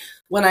say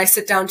when I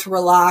sit down to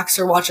relax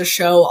or watch a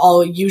show,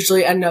 I'll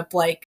usually end up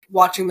like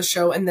watching the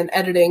show and then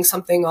editing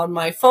something on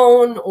my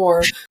phone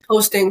or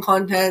posting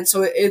content.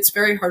 So it's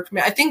very hard for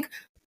me. I think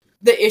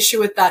the issue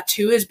with that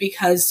too is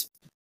because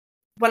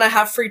when I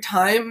have free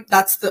time,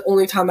 that's the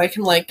only time I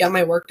can like get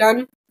my work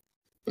done.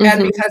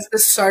 And because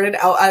this started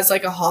out as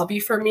like a hobby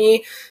for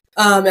me,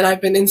 and I've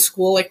been in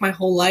school like my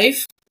whole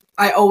life,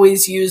 I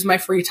always use my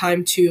free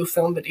time to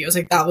film videos.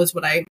 Like that was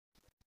what I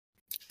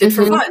did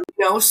for fun,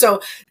 you know?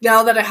 So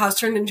now that it has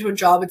turned into a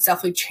job, it's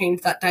definitely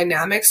changed that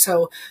dynamic.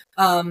 So,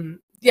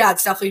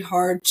 it's definitely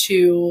hard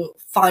to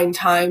find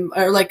time,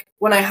 or like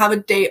when I have a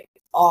day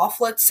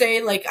off, let's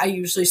say, like I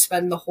usually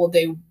spend the whole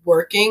day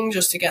working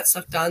just to get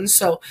stuff done.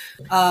 So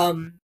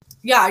I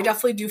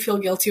definitely do feel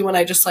guilty when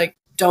I just like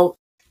don't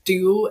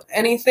do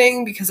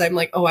anything because I'm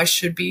like, oh, I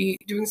should be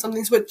doing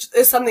something, which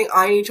is something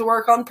I need to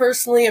work on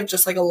personally, of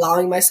just like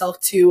allowing myself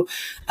to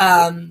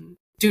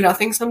do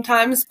nothing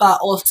sometimes, but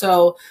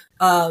also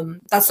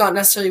that's not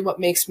necessarily what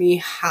makes me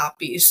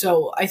happy.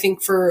 So I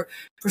think for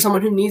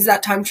someone who needs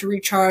that time to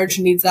recharge,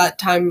 needs that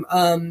time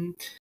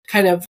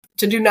kind of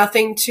to do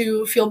nothing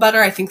to feel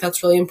better, I think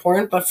that's really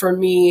important. But for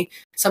me,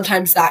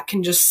 sometimes that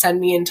can just send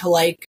me into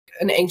like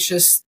an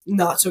anxious,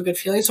 not so good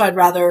feeling. So I'd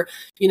rather,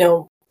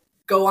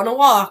 go on a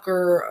walk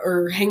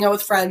or hang out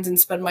with friends and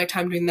spend my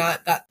time doing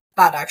that. That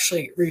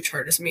actually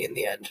recharges me in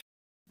the end.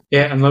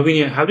 Yeah, and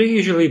Lavinia, how do you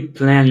usually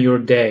plan your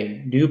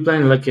day? Do you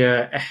plan like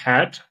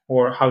ahead,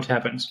 or how it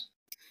happens?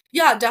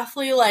 Yeah,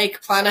 definitely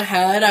like plan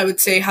ahead. I would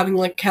say having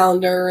like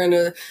calendar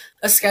and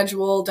a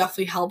schedule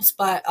definitely helps,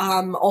 but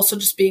also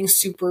just being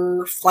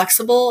super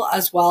flexible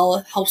as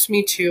well helps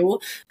me too.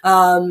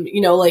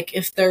 Like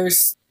if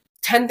there's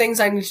 10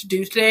 things I need to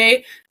do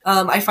today,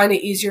 I find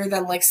it easier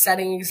than like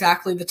setting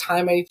exactly the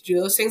time I need to do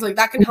those things. Like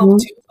that can help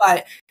too,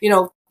 but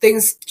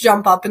things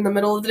jump up in the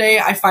middle of the day.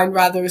 I find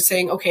rather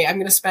saying, okay, I'm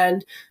going to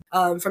spend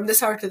from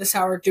this hour to this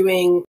hour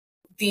doing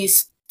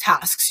these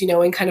tasks,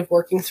 and kind of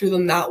working through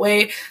them that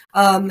way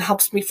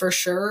helps me for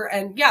sure.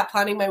 And yeah,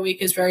 planning my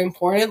week is very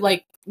important.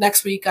 Like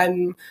next week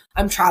I'm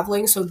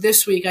traveling, so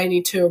this week I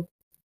need to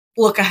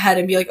look ahead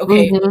and be like,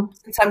 okay,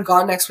 since I'm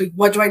gone next week,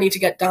 what do I need to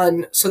get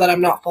done so that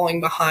I'm not falling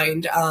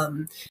behind,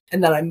 and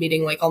that I'm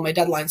meeting like all my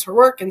deadlines for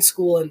work and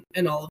school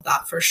and all of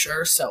that for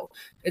sure. So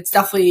it's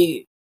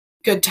definitely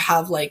good to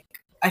have like,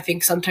 I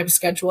think, some type of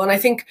schedule. And I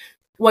think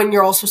when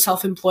you're also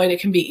self-employed, it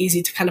can be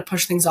easy to kind of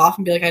push things off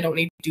and be like, I don't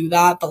need to do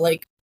that. But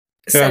like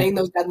setting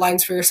those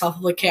deadlines for yourself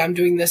of like, okay, I'm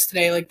doing this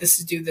today, like this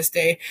is due this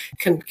day,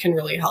 can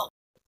really help.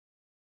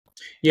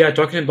 Yeah,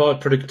 talking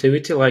about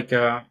productivity, like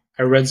I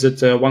read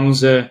that one of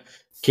the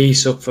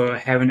case of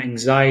having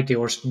anxiety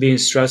or being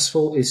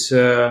stressful is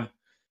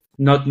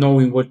not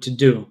knowing what to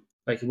do.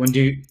 Like when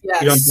you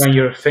don't plan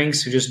your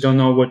things, you just don't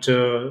know where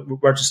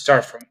to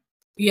start from.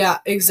 Yeah,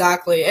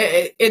 exactly.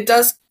 It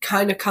does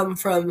kind of come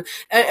from,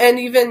 and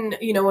even,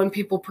 when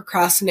people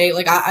procrastinate,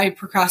 like I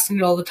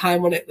procrastinate all the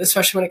time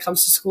especially when it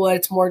comes to school,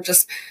 it's more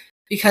just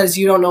because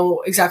you don't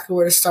know exactly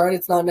where to start.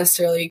 It's not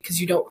necessarily because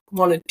you don't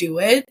want to do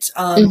it,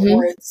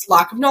 or it's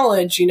lack of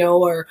knowledge,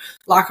 or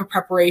lack of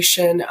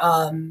preparation,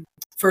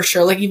 for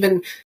sure. Like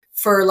even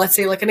for, let's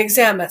say, like an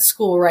exam at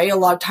school, right? A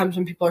lot of times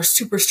when people are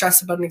super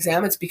stressed about an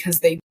exam, it's because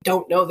they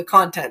don't know the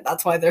content.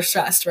 That's why they're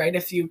stressed, right?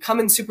 If you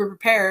come in super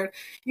prepared,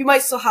 you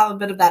might still have a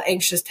bit of that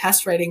anxious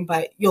test writing,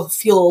 but you'll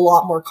feel a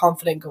lot more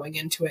confident going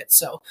into it.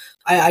 So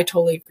I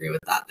totally agree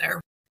with that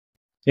there.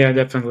 Yeah,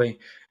 definitely.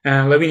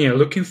 Lavinia,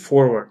 looking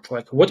forward,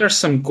 like what are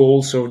some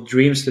goals or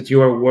dreams that you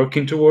are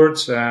working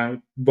towards,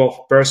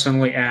 both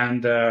personally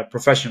and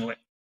professionally?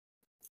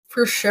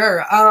 For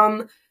sure.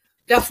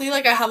 Definitely,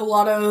 like I have a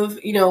lot of,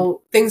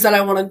 things that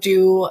I want to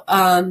do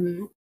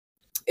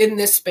in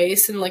this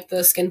space, in like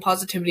the skin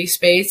positivity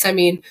space. I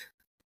mean,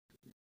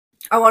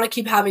 I want to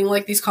keep having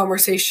like these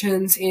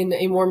conversations in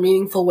a more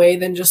meaningful way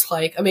than just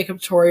like a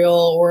makeup tutorial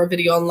or a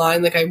video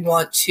online. Like I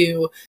want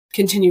to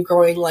continue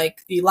growing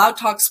like the Loud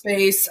Talk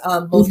space,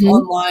 both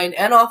online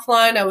and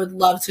offline. I would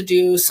love to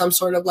do some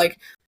sort of like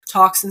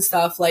talks and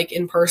stuff like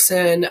in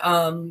person,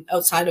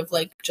 outside of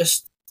like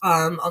just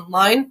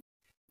online.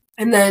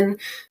 And then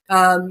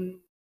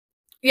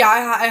yeah,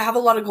 I have a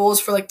lot of goals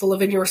for like the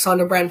Lavinia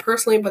Rusanda brand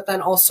personally, but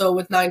then also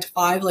with 9 to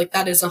 5, like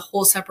that is a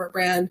whole separate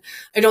brand.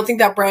 I don't think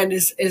that brand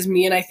is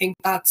me, and I think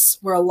that's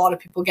where a lot of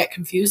people get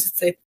confused.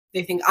 It's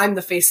they think I'm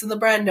the face of the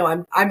brand. No,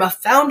 I'm a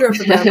founder of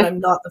the brand, but I'm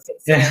not the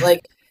face of it.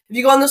 Like if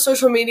you go on the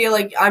social media,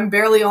 like I'm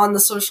barely on the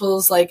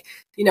socials, like,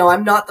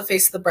 I'm not the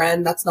face of the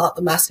brand. That's not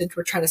the message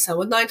we're trying to sell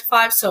with 9 to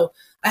 5. So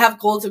I have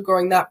goals of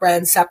growing that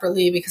brand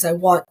separately because I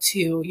want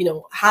to,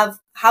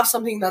 have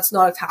something that's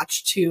not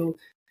attached to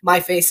my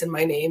face and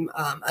my name,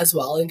 as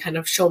well, and kind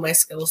of show my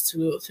skills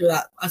through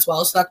that as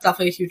well. So that's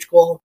definitely a huge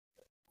goal.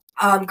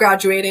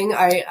 Graduating,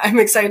 I'm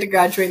excited to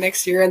graduate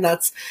next year, and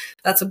that's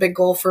a big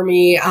goal for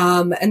me.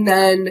 And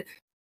then,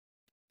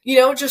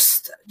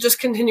 just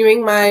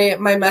continuing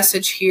my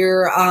message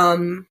here.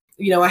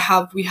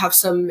 We have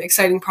some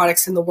exciting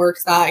products in the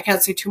works that I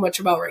can't say too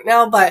much about right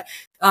now, but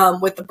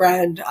with the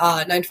brand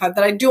 9 to 5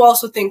 that I do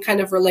also think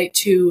kind of relate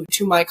to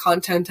my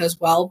content as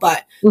well.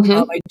 But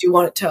I do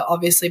want it to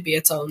obviously be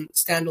its own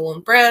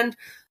standalone brand.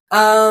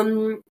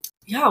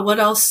 Yeah, what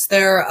else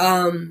there?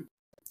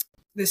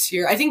 This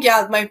year, I think,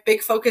 my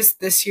big focus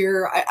this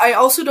year, I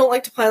also don't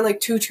like to plan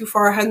like too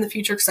far ahead in the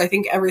future because I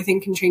think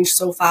everything can change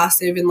so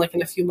fast, even like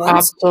in a few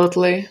months.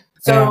 Absolutely.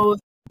 So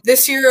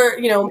this year,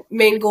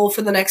 main goal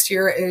for the next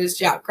year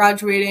is,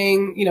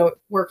 graduating,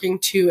 working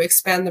to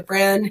expand the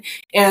brand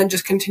and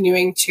just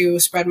continuing to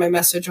spread my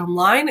message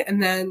online.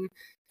 And then,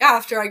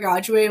 after I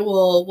graduate,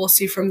 we'll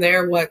see from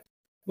there what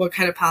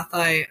kind of path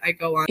I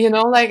go on.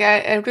 Like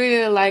I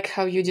really like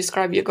how you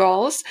describe your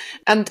goals.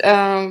 And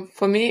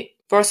for me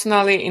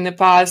personally, in the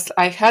past,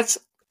 I had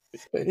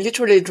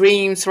literally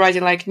dreams,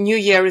 writing like New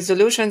Year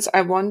resolutions.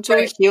 I want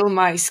to heal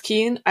my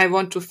skin. I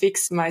want to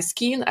fix my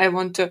skin. I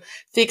want to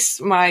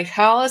fix my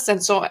health.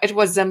 And so it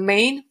was the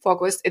main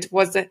focus. It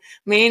was the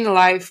main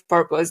life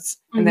purpose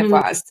in the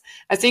past.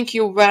 I think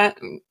you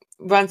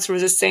went through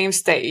the same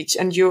stage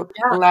and you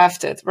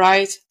left it,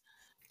 right?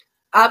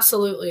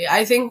 Absolutely.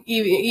 I think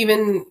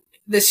even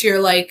this year,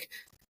 like,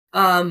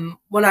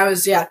 when I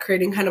was,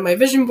 creating kind of my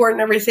vision board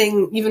and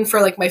everything, even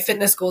for like my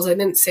fitness goals, I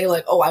didn't say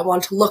like, oh, I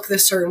want to look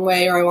this certain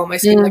way or I want my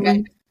skin.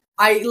 Like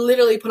I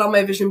literally put on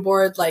my vision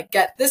board, like,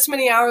 get this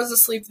many hours of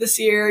sleep this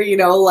year,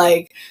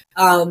 like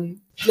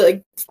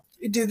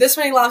do this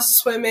many laps of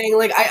swimming.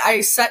 Like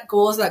I set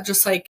goals that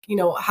just like,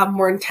 have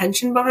more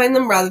intention behind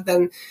them rather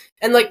than,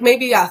 and like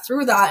maybe,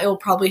 through that, it'll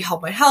probably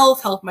help my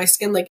health, help my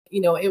skin. Like,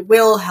 it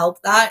will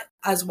help that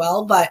as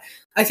well. But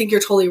I think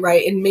you're totally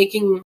right in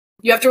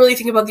you have to really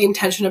think about the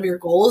intention of your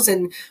goals.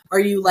 And are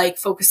you like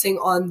focusing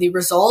on the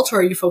result or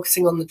are you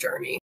focusing on the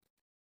journey?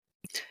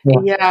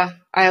 Yeah,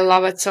 I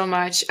love it so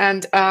much.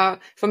 And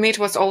for me, it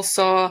was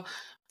also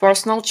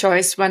personal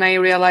choice when I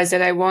realized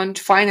that I want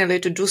finally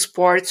to do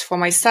sports for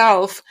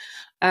myself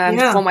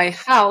and for my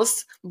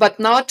health, but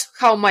not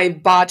how my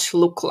butt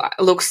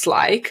looks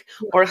like,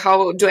 or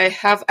how do I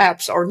have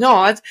abs or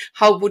not,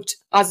 how would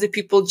other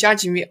people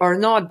judge me or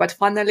not, but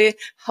finally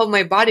how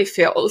my body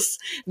feels.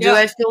 Do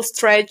I feel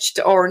stretched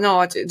or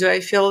not? Do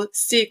I feel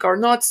sick or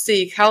not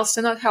sick,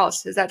 healthy or not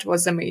healthy? That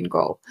was the main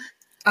goal.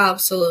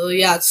 Absolutely.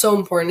 Yeah, it's so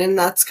important. And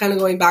that's kind of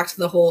going back to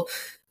the whole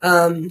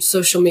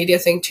social media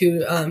thing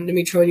too,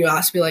 Dimitri, when you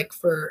asked me like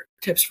for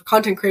tips for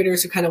content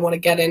creators who kind of want to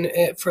get in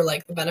it for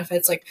like the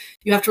benefits, like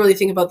you have to really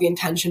think about the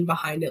intention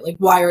behind it. Like,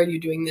 why are you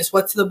doing this?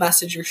 What's the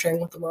message you're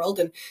sharing with the world?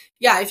 And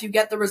if you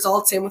get the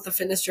results, same with the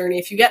fitness journey,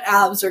 if you get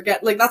abs or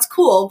get like, that's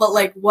cool, but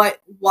like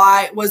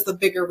why was the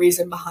bigger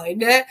reason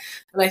behind it?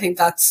 And I think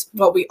that's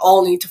what we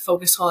all need to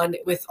focus on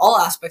with all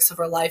aspects of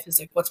our life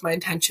is like, what's my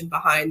intention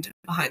behind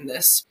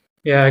this?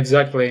 Yeah,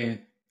 exactly.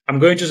 I'm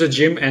going to the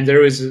gym and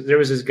there is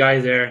this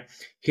guy there.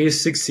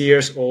 He's 60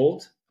 years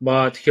old,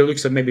 but he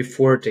looks like maybe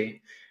 40.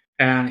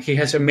 And he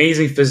has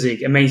amazing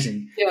physique,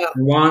 amazing. Yeah.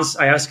 Once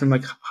I asked him,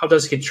 like, how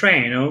does he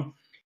train,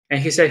 And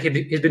he said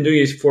he's been doing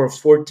this for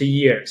 40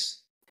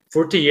 years.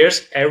 40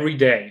 years every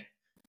day.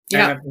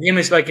 Yeah. And for him,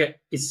 it's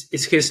like,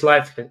 it's his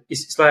life.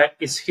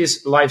 It's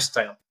his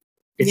lifestyle.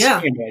 It's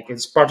him, like,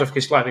 it's part of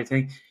his life. I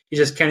think he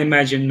just can't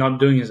imagine not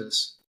doing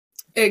this.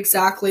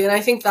 Exactly. And I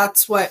think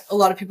that's what a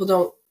lot of people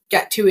don't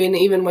get to in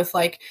even with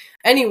like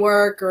any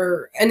work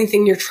or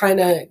anything you're trying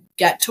to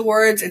get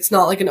towards. It's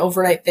not like an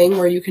overnight thing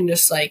where you can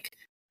just like,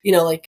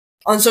 like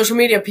on social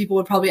media, people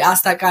would probably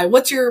ask that guy,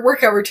 what's your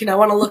workout routine? I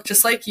want to look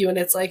just like you. And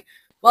it's like,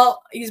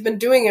 well, he's been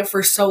doing it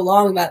for so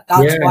long that's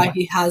why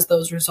he has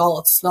those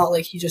results. It's not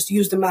like he just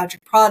used a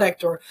magic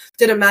product or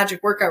did a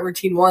magic workout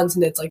routine once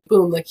and it's like,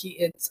 boom, like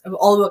it's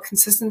all about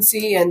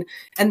consistency and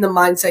the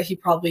mindset he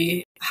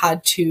probably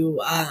had to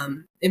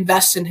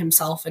invest in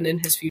himself and in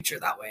his future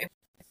that way.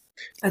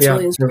 That's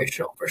really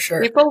inspirational for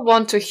sure. People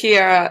want to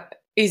hear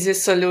easy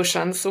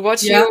solutions.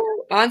 What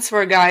you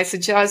answer, guys,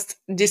 is just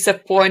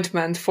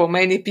disappointment for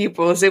many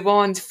people. They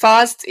want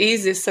fast,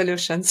 easy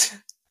solutions.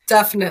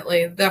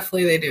 Definitely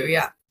they do,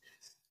 yeah.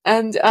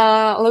 And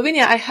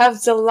Lavinia, I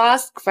have the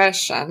last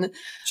question.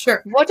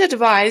 Sure. What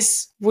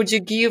advice would you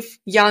give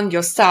young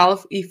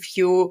yourself if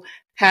you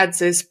had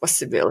this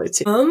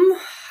possibility?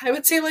 I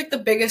would say like the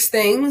biggest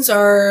things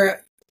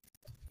are,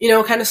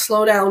 kind of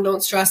slow down,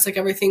 don't stress, like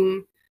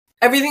everything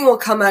will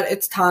come at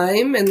its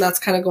time. And that's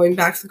kind of going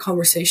back to the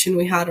conversation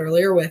we had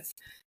earlier with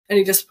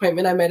any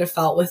disappointment I might have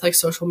felt with like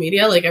social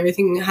media. Like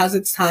everything has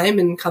its time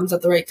and comes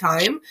at the right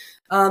time.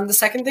 The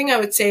second thing I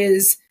would say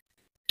is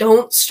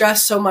don't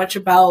stress so much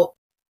about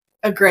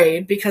a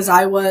grade, because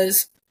I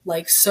was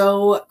like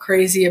so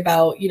crazy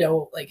about,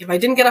 like if I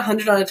didn't get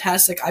 100 on a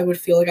test, like I would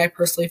feel like I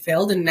personally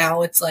failed. And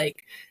now it's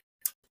like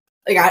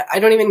I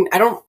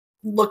don't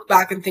look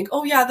back and think,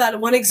 oh yeah, that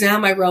one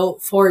exam I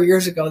wrote 4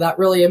 years ago, that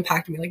really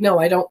impacted me. Like, no,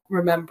 I don't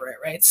remember it.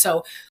 Right.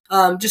 So,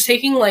 just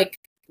taking like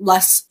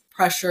less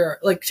pressure,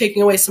 like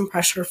taking away some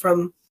pressure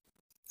from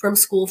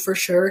school for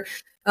sure.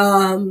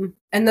 And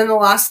then the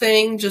last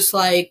thing, just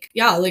like,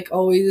 like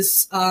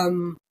always,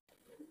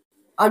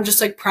 I'm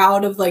just like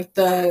proud of like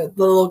the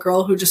little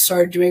girl who just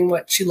started doing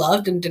what she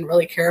loved and didn't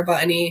really care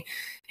about any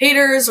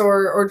haters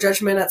or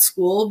judgment at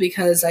school,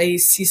 because I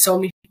see so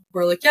many people who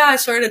are like, I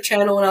started a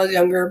channel when I was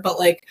younger, but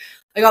like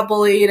I got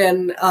bullied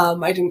and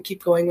I didn't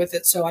keep going with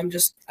it. So I'm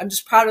just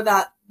proud of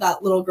that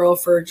little girl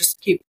for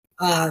just keep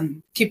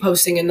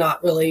posting and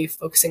not really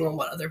focusing on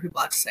what other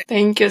people have to say.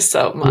 Thank you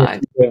so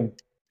much. Yeah.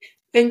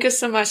 Thank you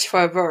so much for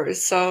your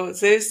words. So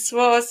this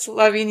was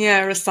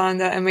Lavinia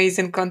Rusanda,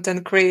 amazing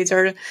content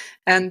creator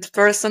and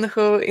person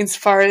who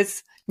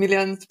inspires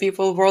millions of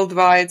people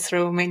worldwide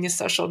through many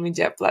social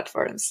media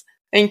platforms.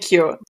 Thank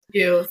you.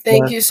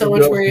 Thank you so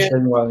much for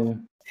your...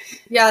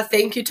 Yeah,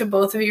 thank you to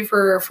both of you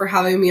for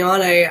having me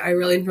on. I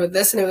really enjoyed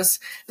this, and it was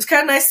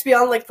kind of nice to be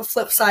on like the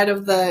flip side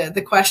of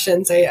the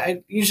questions.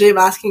 I usually am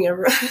asking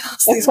everyone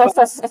else these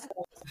questions.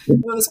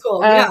 It was cool.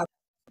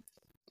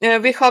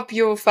 We hope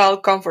you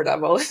felt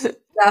comfortable.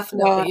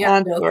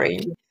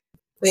 Definitely.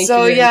 Thank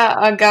So you.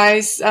 yeah,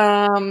 guys,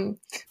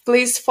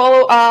 please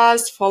follow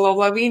us, follow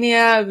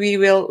Lavinia. We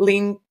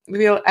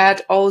will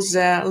add all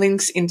the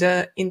links in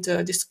the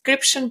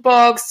description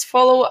box.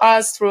 Follow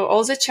us through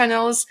all the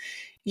channels: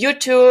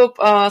 YouTube,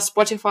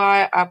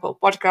 Spotify, Apple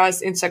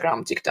Podcasts,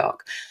 Instagram,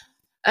 TikTok,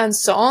 and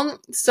so on.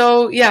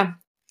 So yeah,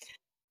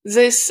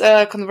 this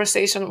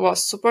conversation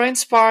was super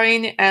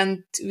inspiring,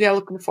 and we are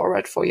looking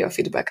forward for your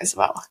feedback as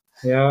well.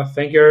 Yeah,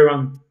 thank you,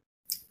 everyone.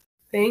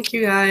 Thank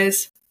you,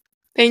 guys.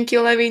 Thank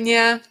you,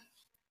 Lavinia.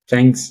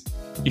 Thanks.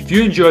 If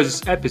you enjoyed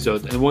this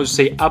episode and want to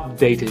stay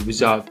updated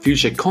with our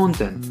future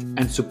content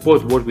and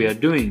support what we are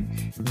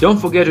doing, don't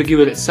forget to give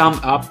it a thumb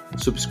up,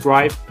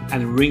 subscribe,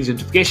 and ring the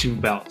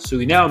notification bell so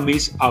you never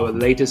miss our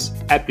latest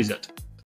episode.